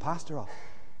used to be the pastor of.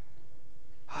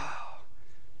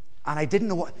 And I didn't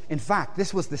know what. In fact,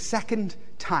 this was the second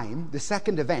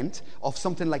event of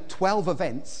something like 12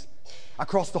 events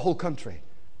across the whole country.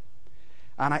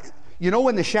 And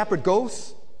when the shepherd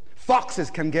goes,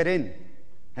 foxes can get in.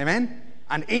 Amen?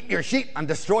 And eat your sheep and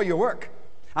destroy your work.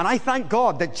 And I thank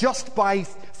God that just by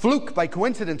fluke, by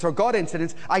coincidence or God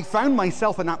incidents, I found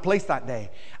myself in that place that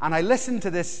day. And I listened to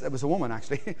this. It was a woman,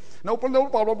 actually. No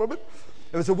problem.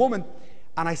 It was a woman.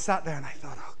 And I sat there and I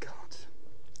thought, oh, God.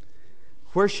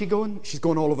 Where's she going? She's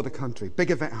going all over the country.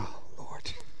 Big event. Oh,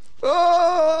 Lord.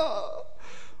 Oh,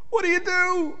 what do you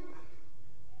do?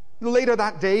 Later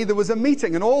that day, there was a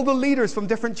meeting, and all the leaders from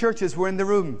different churches were in the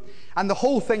room. And the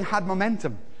whole thing had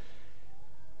momentum.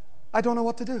 I don't know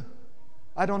what to do.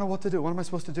 I don't know what to do. What am I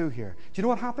supposed to do here? Do you know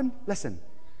what happened? Listen. Do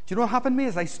you know what happened to me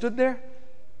as I stood there?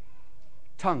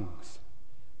 Tongues.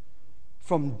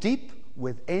 From deep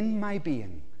within my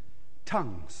being.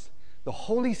 Tongues. The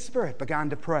Holy Spirit began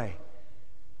to pray.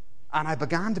 And I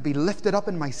began to be lifted up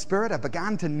in my spirit. I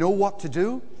began to know what to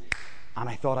do. And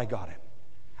I thought I got it.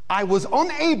 I was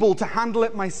unable to handle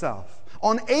it myself.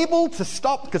 Unable to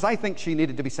stop, because I think she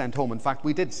needed to be sent home. In fact,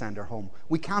 we did send her home.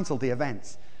 We cancelled the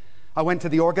events. I went to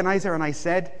the organizer and I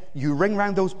said, you ring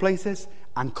round those places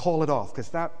and call it off, because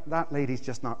that lady's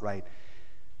just not right.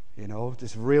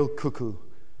 This real cuckoo.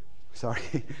 Sorry,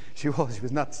 she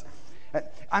was nuts.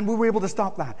 And we were able to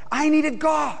stop that. I needed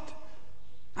God.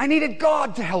 I needed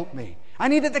God to help me. I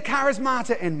needed the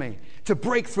charismata in me to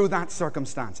break through that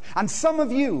circumstance. And some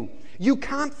of you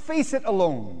can't face it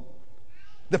alone,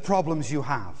 the problems you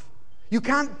have. You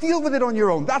can't deal with it on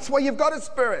your own. That's why you've got a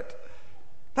spirit.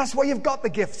 That's why you've got the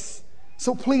gifts.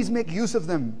 So please make use of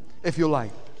them if you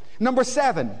like. Number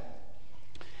 7,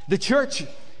 the church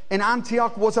in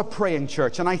Antioch was a praying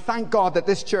church. And I thank God that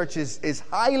this church is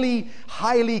highly,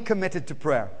 highly committed to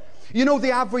prayer.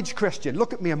 The average Christian,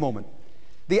 look at me a moment.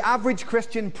 The average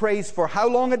Christian prays for how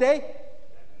long a day?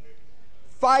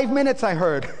 5 minutes, I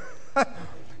heard.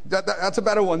 That's a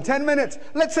better one. 10 minutes.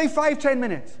 Let's say 5-10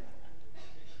 minutes.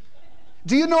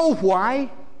 Do you know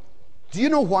why? Do you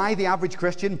know why the average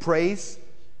Christian prays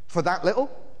for that little?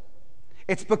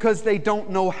 It's because they don't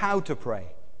know how to pray.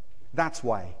 That's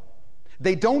why.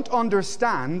 They don't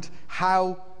understand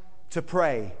how to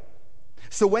pray.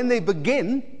 So when they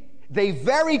begin, they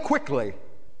very quickly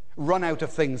run out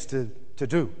of things to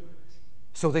do.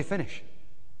 So they finish.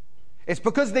 It's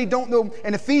because they don't know.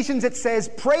 In Ephesians it says,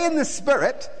 pray in the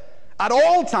Spirit at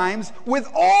all times with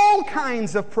all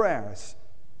kinds of prayers.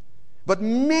 But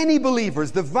many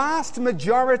believers, the vast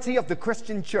majority of the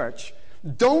Christian church,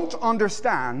 don't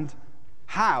understand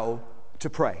how to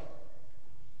pray.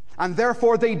 And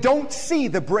therefore they don't see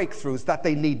the breakthroughs that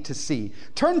they need to see.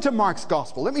 Turn to Mark's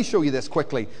Gospel. Let me show you this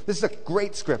quickly. This is a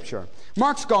great scripture.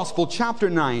 Mark's Gospel, chapter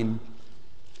 9.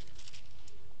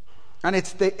 And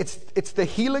it's the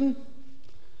healing.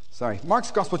 Mark's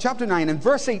Gospel, chapter 9, and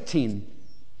verse 18.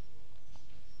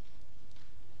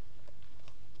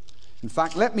 In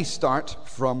fact, let me start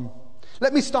from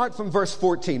verse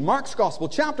 14. Mark's Gospel,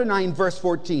 chapter 9, verse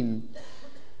 14.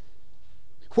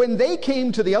 When they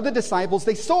came to the other disciples,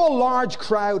 they saw a large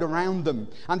crowd around them,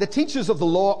 and the teachers of the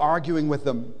law arguing with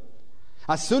them.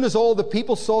 As soon as all the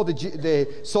people saw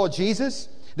Jesus,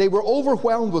 they were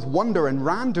overwhelmed with wonder and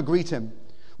ran to greet him.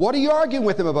 What are you arguing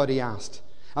with him about? He asked.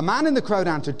 A man in the crowd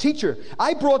answered, Teacher,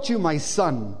 I brought you my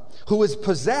son, who is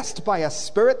possessed by a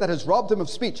spirit that has robbed him of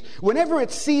speech. Whenever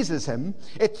it seizes him,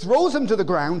 it throws him to the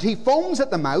ground. He foams at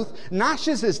the mouth,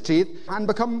 gnashes his teeth, and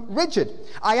becomes rigid.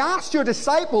 I asked your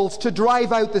disciples to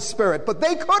drive out the spirit, but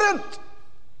they couldn't.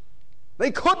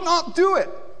 They could not do it.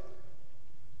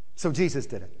 So Jesus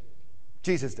did it.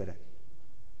 Jesus did it.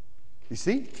 You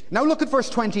see? Now look at verse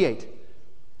 28.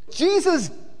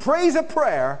 Jesus prays a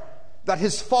prayer that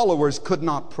his followers could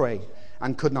not pray.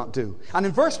 and could not do. And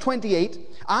in verse 28,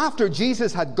 after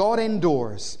Jesus had got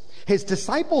indoors, his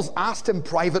disciples asked him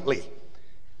privately,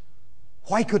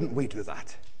 why couldn't we do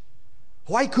that?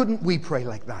 Why couldn't we pray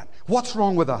like that? What's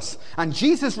wrong with us? And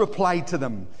Jesus replied to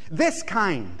them, this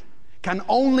kind can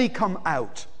only come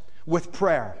out with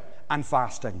prayer and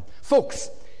fasting. Folks,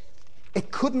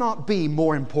 it could not be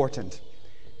more important.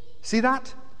 See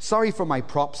that? Sorry for my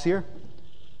props here.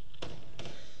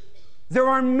 There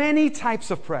are many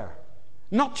types of prayer,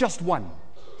 not just one.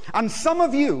 And some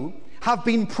of you have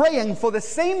been praying for the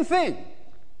same thing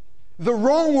the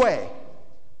wrong way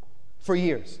for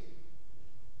years.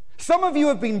 Some of you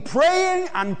have been praying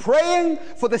and praying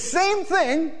for the same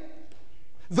thing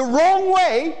the wrong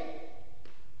way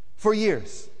for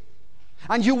years.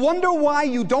 And you wonder why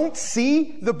you don't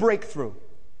see the breakthrough.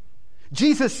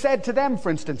 Jesus said to them,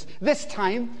 for instance, this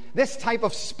type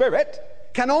of spirit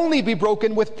can only be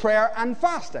broken with prayer and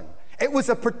fasting. It was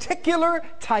a particular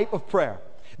type of prayer.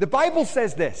 The Bible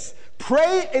says this,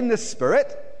 pray in the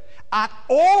Spirit at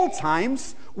all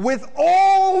times with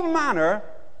all manner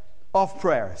of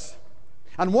prayers.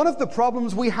 And one of the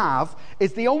problems we have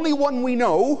is the only one we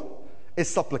know is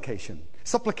supplication.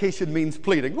 Supplication means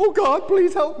pleading. Oh God,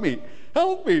 please help me.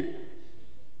 Help me.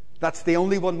 That's the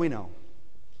only one we know.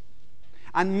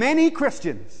 And many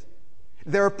Christians,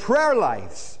 their prayer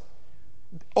lives,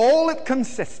 all it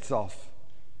consists of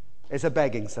is a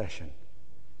begging session.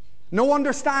 No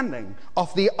understanding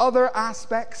of the other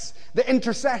aspects, the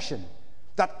intercession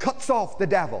that cuts off the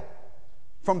devil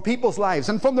from people's lives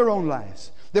and from their own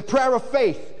lives. The prayer of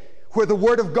faith, where the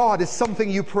Word of God is something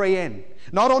you pray in.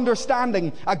 Not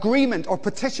understanding agreement or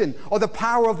petition or the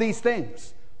power of these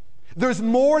things. There's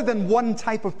more than one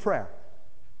type of prayer.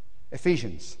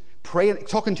 Ephesians, pray,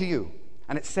 talking to you,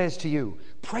 and it says to you,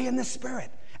 pray in the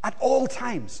Spirit at all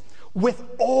times with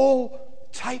all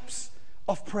types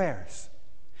of prayers.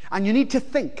 And you need to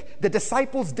think the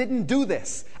disciples didn't do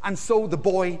this, and so the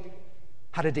boy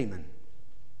had a demon.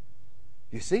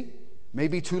 You see?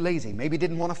 Maybe too lazy, maybe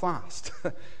didn't want to fast.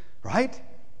 Right?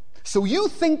 So you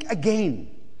think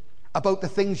again about the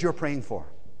things you're praying for.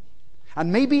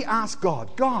 And maybe ask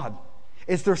God, God,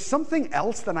 is there something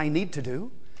else that I need to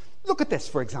do? Look at this,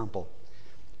 for example.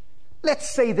 Let's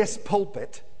say this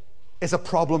pulpit is a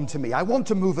problem to me. I want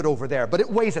to move it over there, but it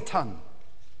weighs a ton.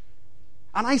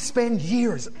 And I spend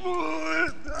years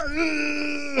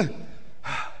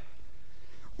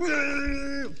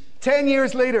 10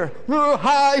 years later,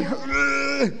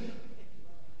 hi.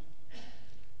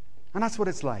 And that's what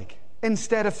it's like.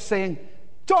 Instead of saying,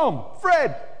 Tom,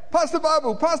 Fred, Pastor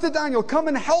Babu, Pastor Daniel, come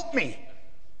and help me.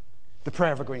 The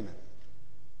prayer of agreement.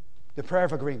 The prayer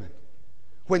of agreement.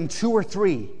 When 2 or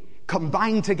 3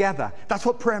 combine together, that's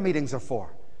what prayer meetings are for.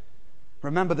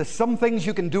 Remember, there's some things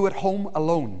you can do at home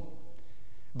alone.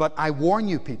 But I warn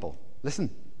you people, listen,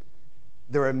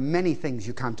 there are many things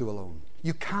you can't do alone.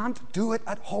 You can't do it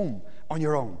at home on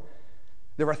your own.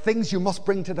 There are things you must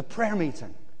bring to the prayer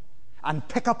meeting and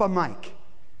pick up a mic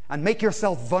and make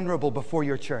yourself vulnerable before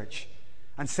your church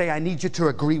and say, I need you to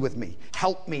agree with me.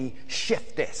 Help me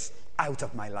shift this out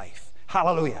of my life.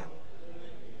 Hallelujah.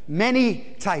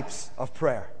 Many types of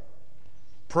prayer.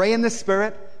 Pray in the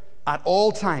Spirit at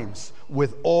all times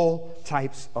with all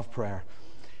types of prayer.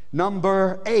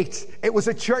 Number 8, it was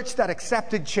a church that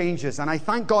accepted changes, and I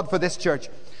thank God for this church.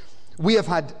 We have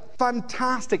had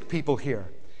fantastic people here.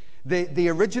 The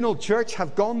original church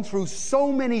have gone through so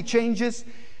many changes.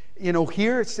 You know,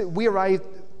 here we arrived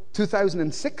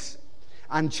 2006,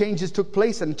 and changes took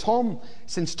place. And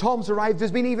since Tom's arrived,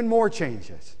 there's been even more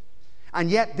changes. And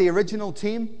yet the original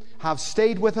team have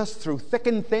stayed with us through thick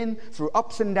and thin, through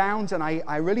ups and downs, and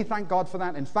I really thank God for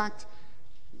that. In fact,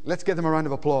 let's give them a round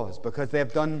of applause, because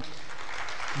they've done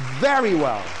very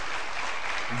well.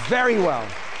 Very well.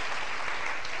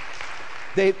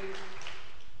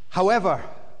 However,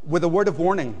 with a word of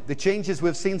warning, the changes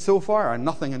we've seen so far are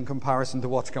nothing in comparison to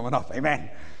what's coming up. Amen.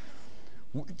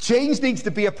 Change needs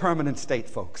to be a permanent state,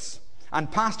 folks. And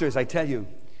pastors, I tell you,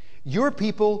 your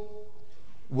people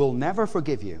will never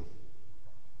forgive you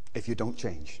if you don't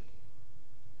change.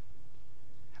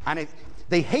 And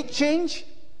they hate change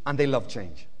and they love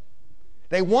change.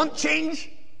 They want change,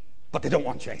 but they don't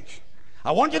want change.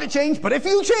 I want you to change, but if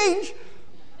you change,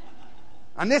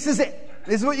 and this is it.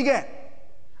 This is what you get.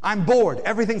 I'm bored.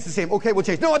 Everything's the same. Okay, we'll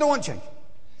change. No, I don't want change.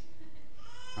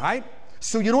 All right?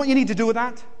 So you know what you need to do with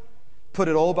that? Put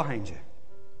it all behind you.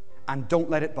 And don't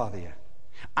let it bother you.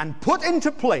 And put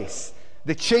into place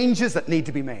the changes that need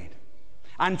to be made.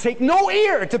 And take no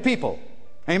ear to people.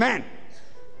 Amen.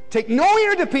 Take no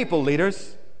ear to people,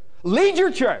 leaders. Lead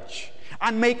your church.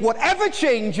 and make whatever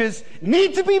changes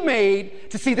need to be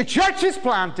made to see the churches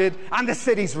planted and the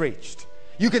cities reached.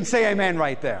 You can say amen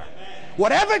right there. Amen.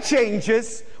 Whatever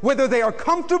changes, whether they are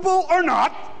comfortable or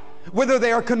not, whether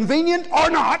they are convenient or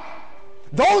not,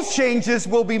 those changes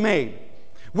will be made.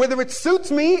 Whether it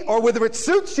suits me or whether it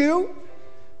suits you,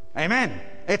 amen.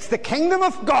 It's the kingdom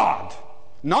of God.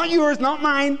 Not yours, not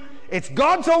mine. It's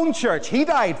God's own church. He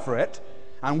died for it.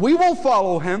 And we will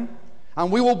follow him.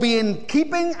 And we will be in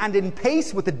keeping and in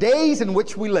pace with the days in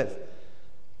which we live.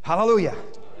 Hallelujah.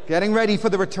 Getting ready for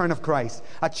the return of Christ.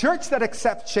 A church that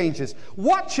accepts changes.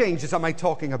 What changes am I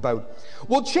talking about?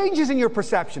 Well, changes in your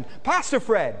perception. Pastor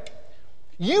Fred,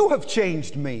 you have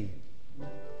changed me.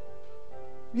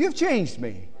 You've changed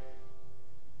me.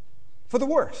 For the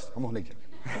worst. I'm only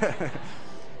kidding.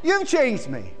 You've changed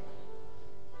me.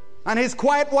 And his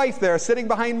quiet wife there, sitting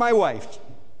behind my wife.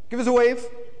 Give us a wave.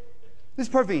 This is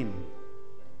Parveen.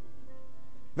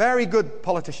 Very good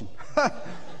politician.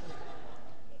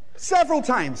 Several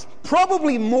times,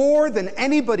 probably more than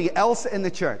anybody else in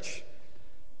the church.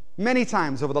 Many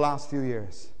times over the last few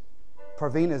years.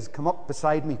 Parveen has come up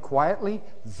beside me quietly,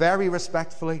 very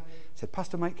respectfully, said,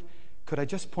 Pastor Mike, could I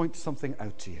just point something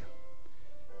out to you?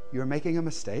 You're making a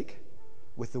mistake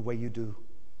with the way you do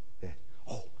it.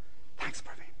 Oh, thanks,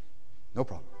 Parveen. No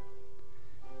problem.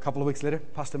 A couple of weeks later,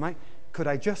 Pastor Mike, could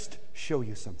I just show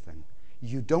you something?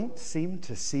 You don't seem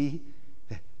to see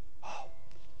the... Oh,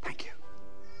 thank you.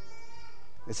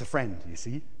 It's a friend, you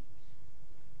see.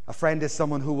 A friend is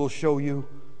someone who will show you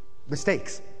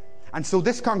mistakes. And so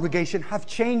this congregation have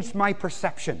changed my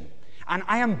perception. And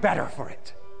I am better for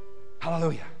it.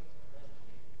 Hallelujah.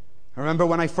 I remember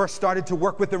when I first started to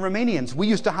work with the Romanians, we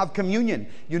used to have communion.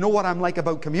 You know what I'm like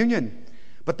about communion.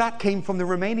 But that came from the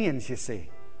Romanians, you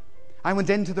see. I went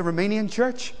into the Romanian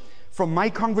church from my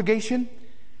congregation.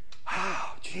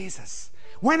 Oh, Jesus.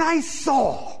 When I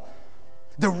saw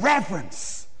the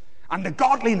reverence and the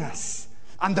godliness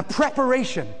and the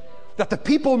preparation that the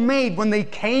people made when they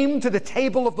came to the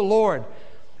table of the Lord,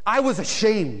 I was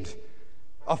ashamed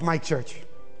of my church.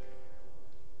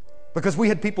 Because we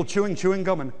had people chewing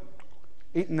gum and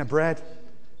eating the bread.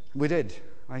 We did.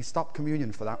 I stopped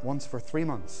communion for that once for 3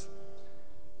 months.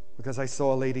 Because I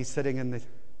saw a lady sitting in the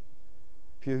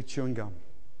pew chewing gum.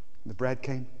 The bread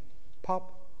came,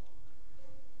 pop.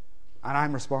 And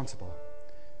I'm responsible.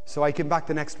 So I came back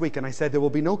the next week and I said, there will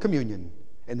be no communion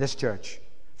in this church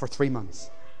for 3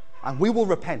 months. And we will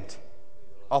repent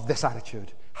of this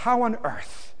attitude. How on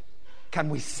earth can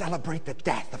we celebrate the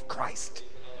death of Christ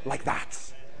like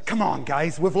that? Come on,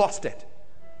 guys, we've lost it.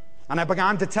 And I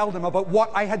began to tell them about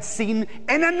what I had seen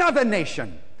in another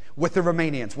nation with the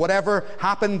Romanians. Whatever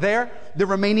happened there, the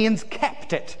Romanians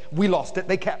kept it. We lost it,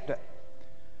 they kept it.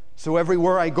 So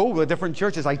everywhere I go with different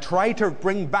churches, I try to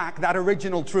bring back that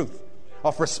original truth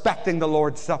of respecting the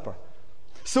Lord's Supper.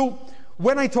 So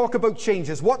when I talk about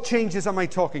changes, what changes am I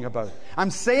talking about? I'm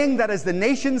saying that as the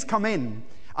nations come in,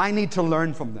 I need to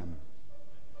learn from them.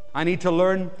 I need to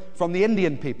learn from the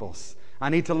Indian peoples. I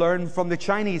need to learn from the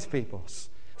Chinese peoples,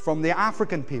 from the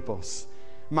African peoples.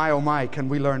 My, oh my, can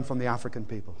we learn from the African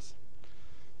peoples?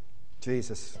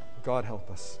 Jesus, God help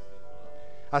us.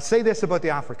 I say this about the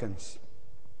Africans.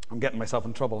 I'm getting myself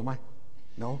in trouble, am I?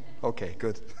 No? Okay,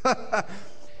 good.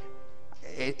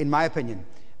 In my opinion,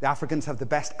 the Africans have the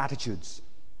best attitudes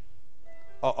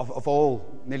of all,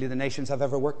 nearly the nations I've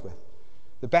ever worked with.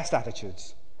 The best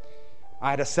attitudes. I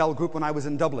had a cell group when I was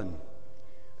in Dublin.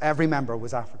 Every member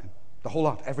was African. The whole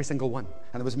lot, every single one.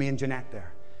 And it was me and Jeanette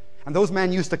there. And those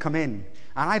men used to come in,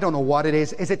 and I don't know what it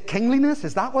is. Is it kingliness?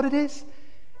 Is that what it is?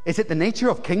 Is it the nature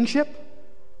of kingship?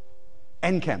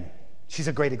 Enkem, she's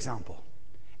a great example.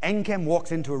 Enkem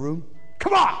walks into a room.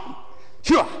 Come on!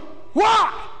 Sure!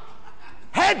 What?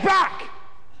 Head back!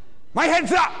 My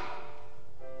head's up!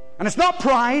 And it's not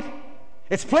pride.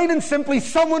 It's plain and simply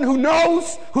someone who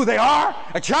knows who they are,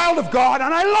 a child of God,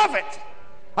 and I love it.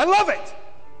 I love it.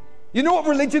 You know what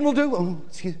religion will do? Oh,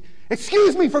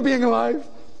 excuse me for being alive.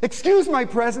 Excuse my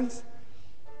presence.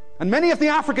 And many of the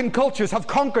African cultures have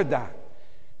conquered that.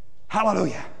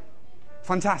 Hallelujah.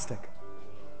 Fantastic.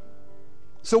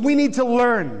 So we need to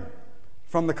learn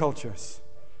from the cultures.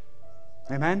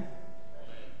 Amen?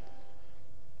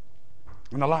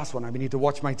 And the last one, I need to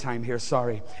watch my time here,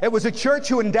 sorry. It was a church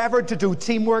who endeavored to do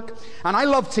teamwork. And I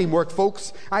love teamwork,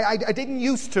 folks. I didn't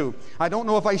used to. I don't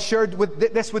know if I shared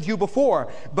this with you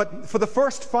before. But for the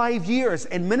first 5 years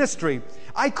in ministry,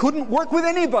 I couldn't work with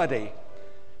anybody.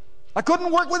 I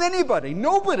couldn't work with anybody.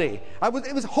 Nobody.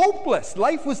 It was hopeless.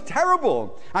 Life was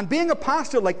terrible. And being a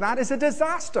pastor like that is a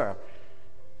disaster.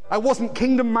 I wasn't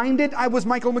kingdom-minded. I was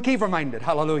Michael McKeever-minded.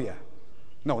 Hallelujah.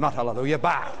 No, not hallelujah.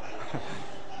 Bad.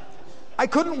 I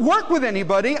couldn't work with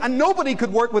anybody, and nobody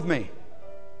could work with me.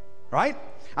 Right?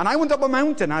 And I went up a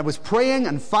mountain. I was praying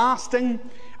and fasting,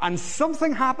 and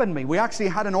something happened to me. We actually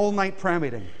had an all-night prayer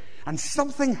meeting, and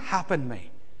something happened to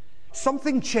me.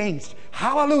 Something changed.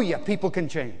 Hallelujah, people can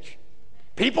change.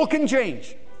 People can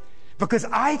change. Because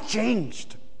I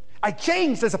changed. I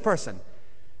changed as a person.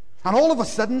 And all of a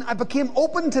sudden, I became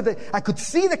open to I could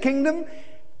see the kingdom,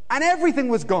 and everything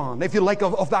was gone, if you like,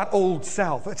 of that old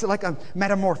self. It's like a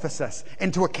metamorphosis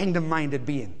into a kingdom-minded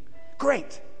being.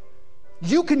 Great.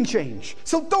 You can change.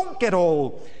 So don't get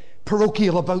all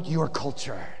parochial about your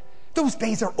culture. Those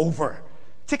days are over.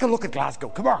 Take a look at Glasgow.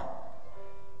 Come on.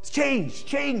 It's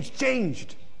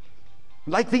changed.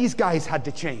 Like these guys had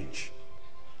to change.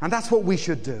 And that's what we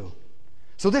should do.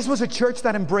 So this was a church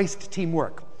that embraced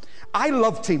teamwork. I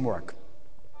love teamwork.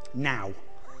 Now.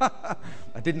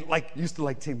 I used to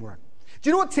like teamwork. Do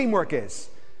you know what teamwork is?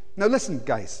 Now listen,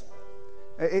 guys.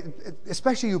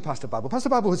 Especially you, Pastor Babu. Pastor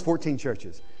Babu has 14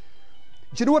 churches.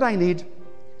 Do you know what I need?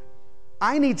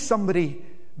 I need somebody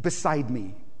beside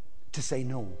me to say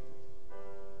no.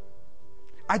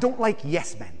 I don't like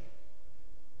yes men.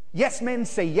 Yes men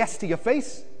say yes to your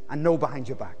face and no behind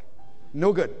your back.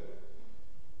 No good.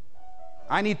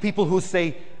 I need people who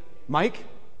say, Mike,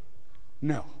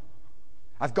 no.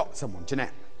 I've got someone,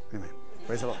 Jeanette. Amen.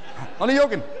 Praise the Lord. Only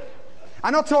joking.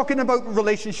 I'm not talking about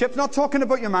relationships, not talking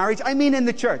about your marriage. I mean in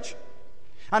the church.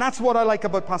 And that's what I like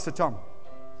about Pastor Tom.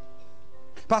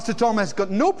 Pastor Tom has got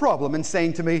no problem in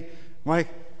saying to me, Mike,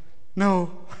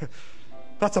 no,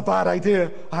 that's a bad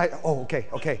idea.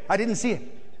 Okay. I didn't see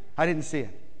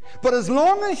it. But as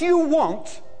long as you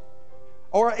want,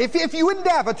 or if you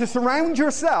endeavor to surround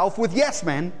yourself with yes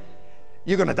men,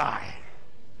 you're going to die.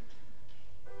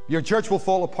 Your church will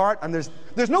fall apart, and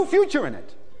there's no future in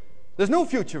it. There's no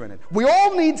future in it. We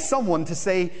all need someone to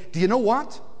say, do you know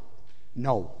what?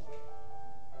 No.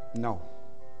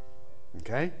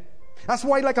 Okay? That's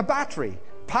why, like a battery,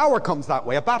 power comes that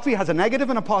way. A battery has a negative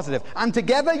and a positive, and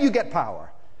together you get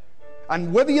power.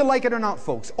 And whether you like it or not,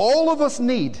 folks, all of us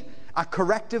need a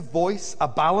corrective voice, a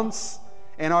balance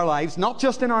in our lives, not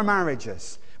just in our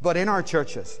marriages, but in our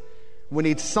churches. We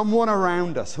need someone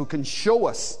around us who can show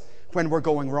us when we're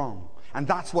going wrong. And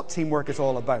that's what teamwork is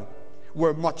all about.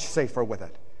 We're much safer with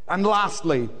it. And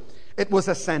lastly, it was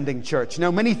a sending church. Now,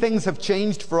 many things have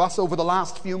changed for us over the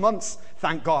last few months,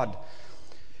 thank God.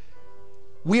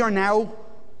 We are now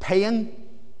paying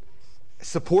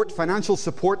financial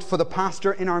support for the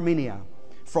pastor in Armenia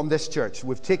from this church.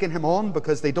 We've taken him on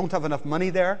because they don't have enough money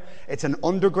there. It's an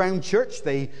underground church.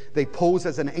 They pose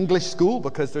as an English school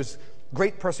because there's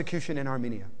great persecution in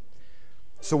Armenia.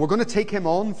 So we're going to take him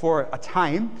on for a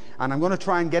time, and I'm going to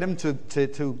try and get him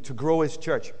to grow his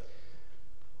church.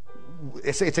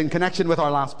 It's in connection with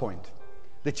our last point.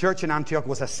 The church in Antioch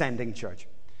was a sending church.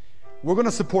 We're going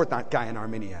to support that guy in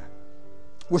Armenia.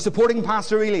 We're supporting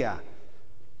Pastor Ilya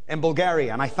in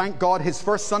Bulgaria, and I thank God his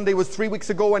first Sunday was 3 weeks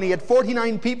ago, and he had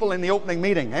 49 people in the opening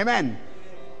meeting. Amen.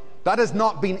 That has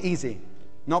not been easy.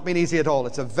 Not been easy at all.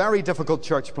 It's a very difficult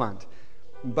church plant,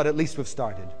 but at least we've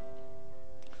started.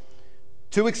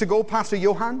 2 weeks ago, Pastor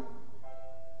Johan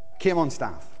came on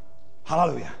staff.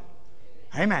 Hallelujah.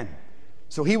 Amen.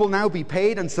 So he will now be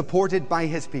paid and supported by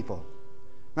his people.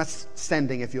 That's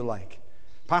sending, if you like.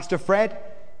 Pastor Fred,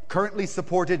 currently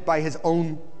supported by his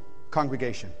own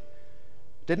congregation.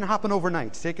 Didn't happen overnight.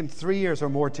 It's taken 3 years or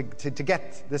more to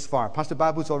get this far. Pastor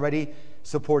Babu's already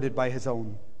supported by his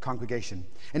own congregation.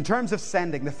 In terms of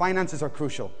sending, the finances are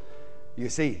crucial, you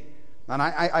see. And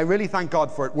I really thank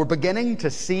God for it. We're beginning to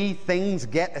see things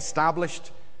get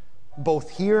established both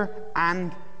here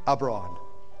and abroad.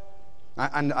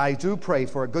 And I do pray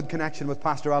for a good connection with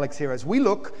Pastor Alex here. As we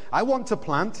look, I want to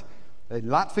plant in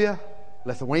Latvia,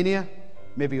 Lithuania,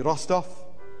 maybe Rostov,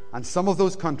 and some of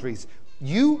those countries.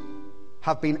 You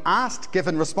have been asked,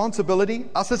 given responsibility,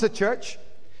 us as a church,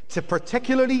 to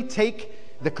particularly take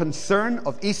the concern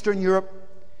of Eastern Europe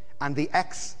and the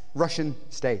ex-Russian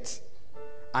states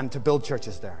and to build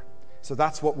churches there. So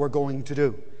that's what we're going to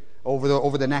do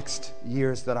over the next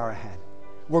years that are ahead.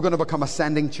 We're going to become a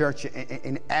sending church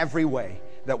in every way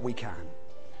that we can.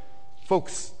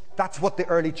 Folks, that's what the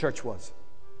early church was.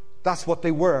 That's what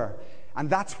they were. And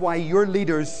that's why your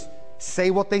leaders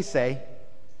say what they say.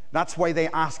 That's why they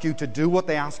ask you to do what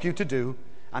they ask you to do.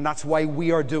 And that's why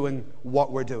we are doing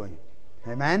what we're doing.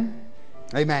 Amen?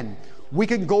 Amen. We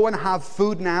can go and have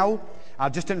food now. I'll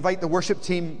just invite the worship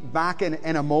team back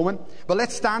in a moment. But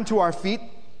let's stand to our feet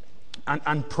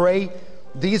and pray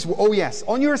these. Oh yes,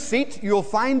 on your seat you'll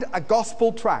find a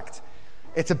gospel tract.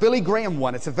 It's a Billy Graham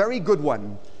one. It's a very good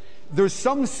one. There's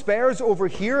some spares over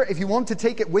here. If you want to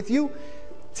take it with you,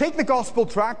 take the gospel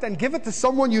tract and give it to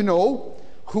someone you know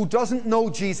who doesn't know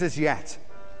Jesus yet.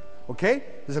 Okay?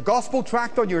 There's a gospel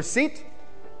tract on your seat.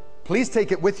 Please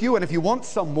take it with you. And if you want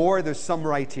some more, there's some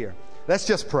right here. Let's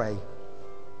just pray.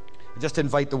 Just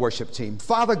invite the worship team.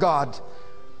 Father God,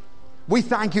 we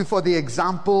thank you for the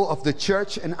example of the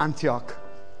church in Antioch.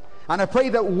 And I pray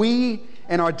that we,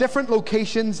 in our different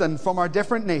locations and from our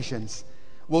different nations,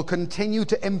 will continue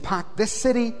to impact this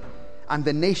city and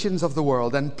the nations of the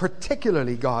world. And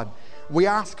particularly, God, we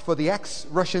ask for the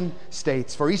ex-Russian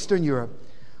states, for Eastern Europe.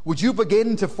 Would you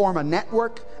begin to form a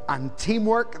network and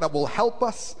teamwork that will help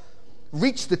us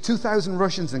reach the 2,000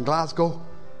 Russians in Glasgow?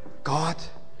 God,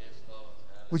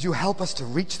 would you help us to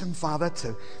reach them, Father,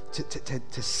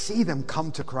 to see them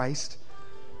come to Christ?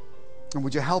 And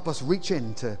would you help us reach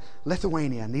into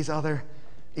Lithuania and these other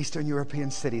Eastern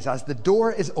European cities? As the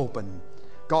door is open,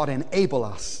 God, enable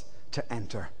us to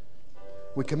enter.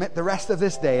 We commit the rest of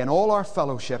this day and all our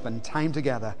fellowship and time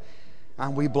together,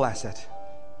 and we bless it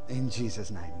in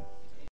Jesus' name.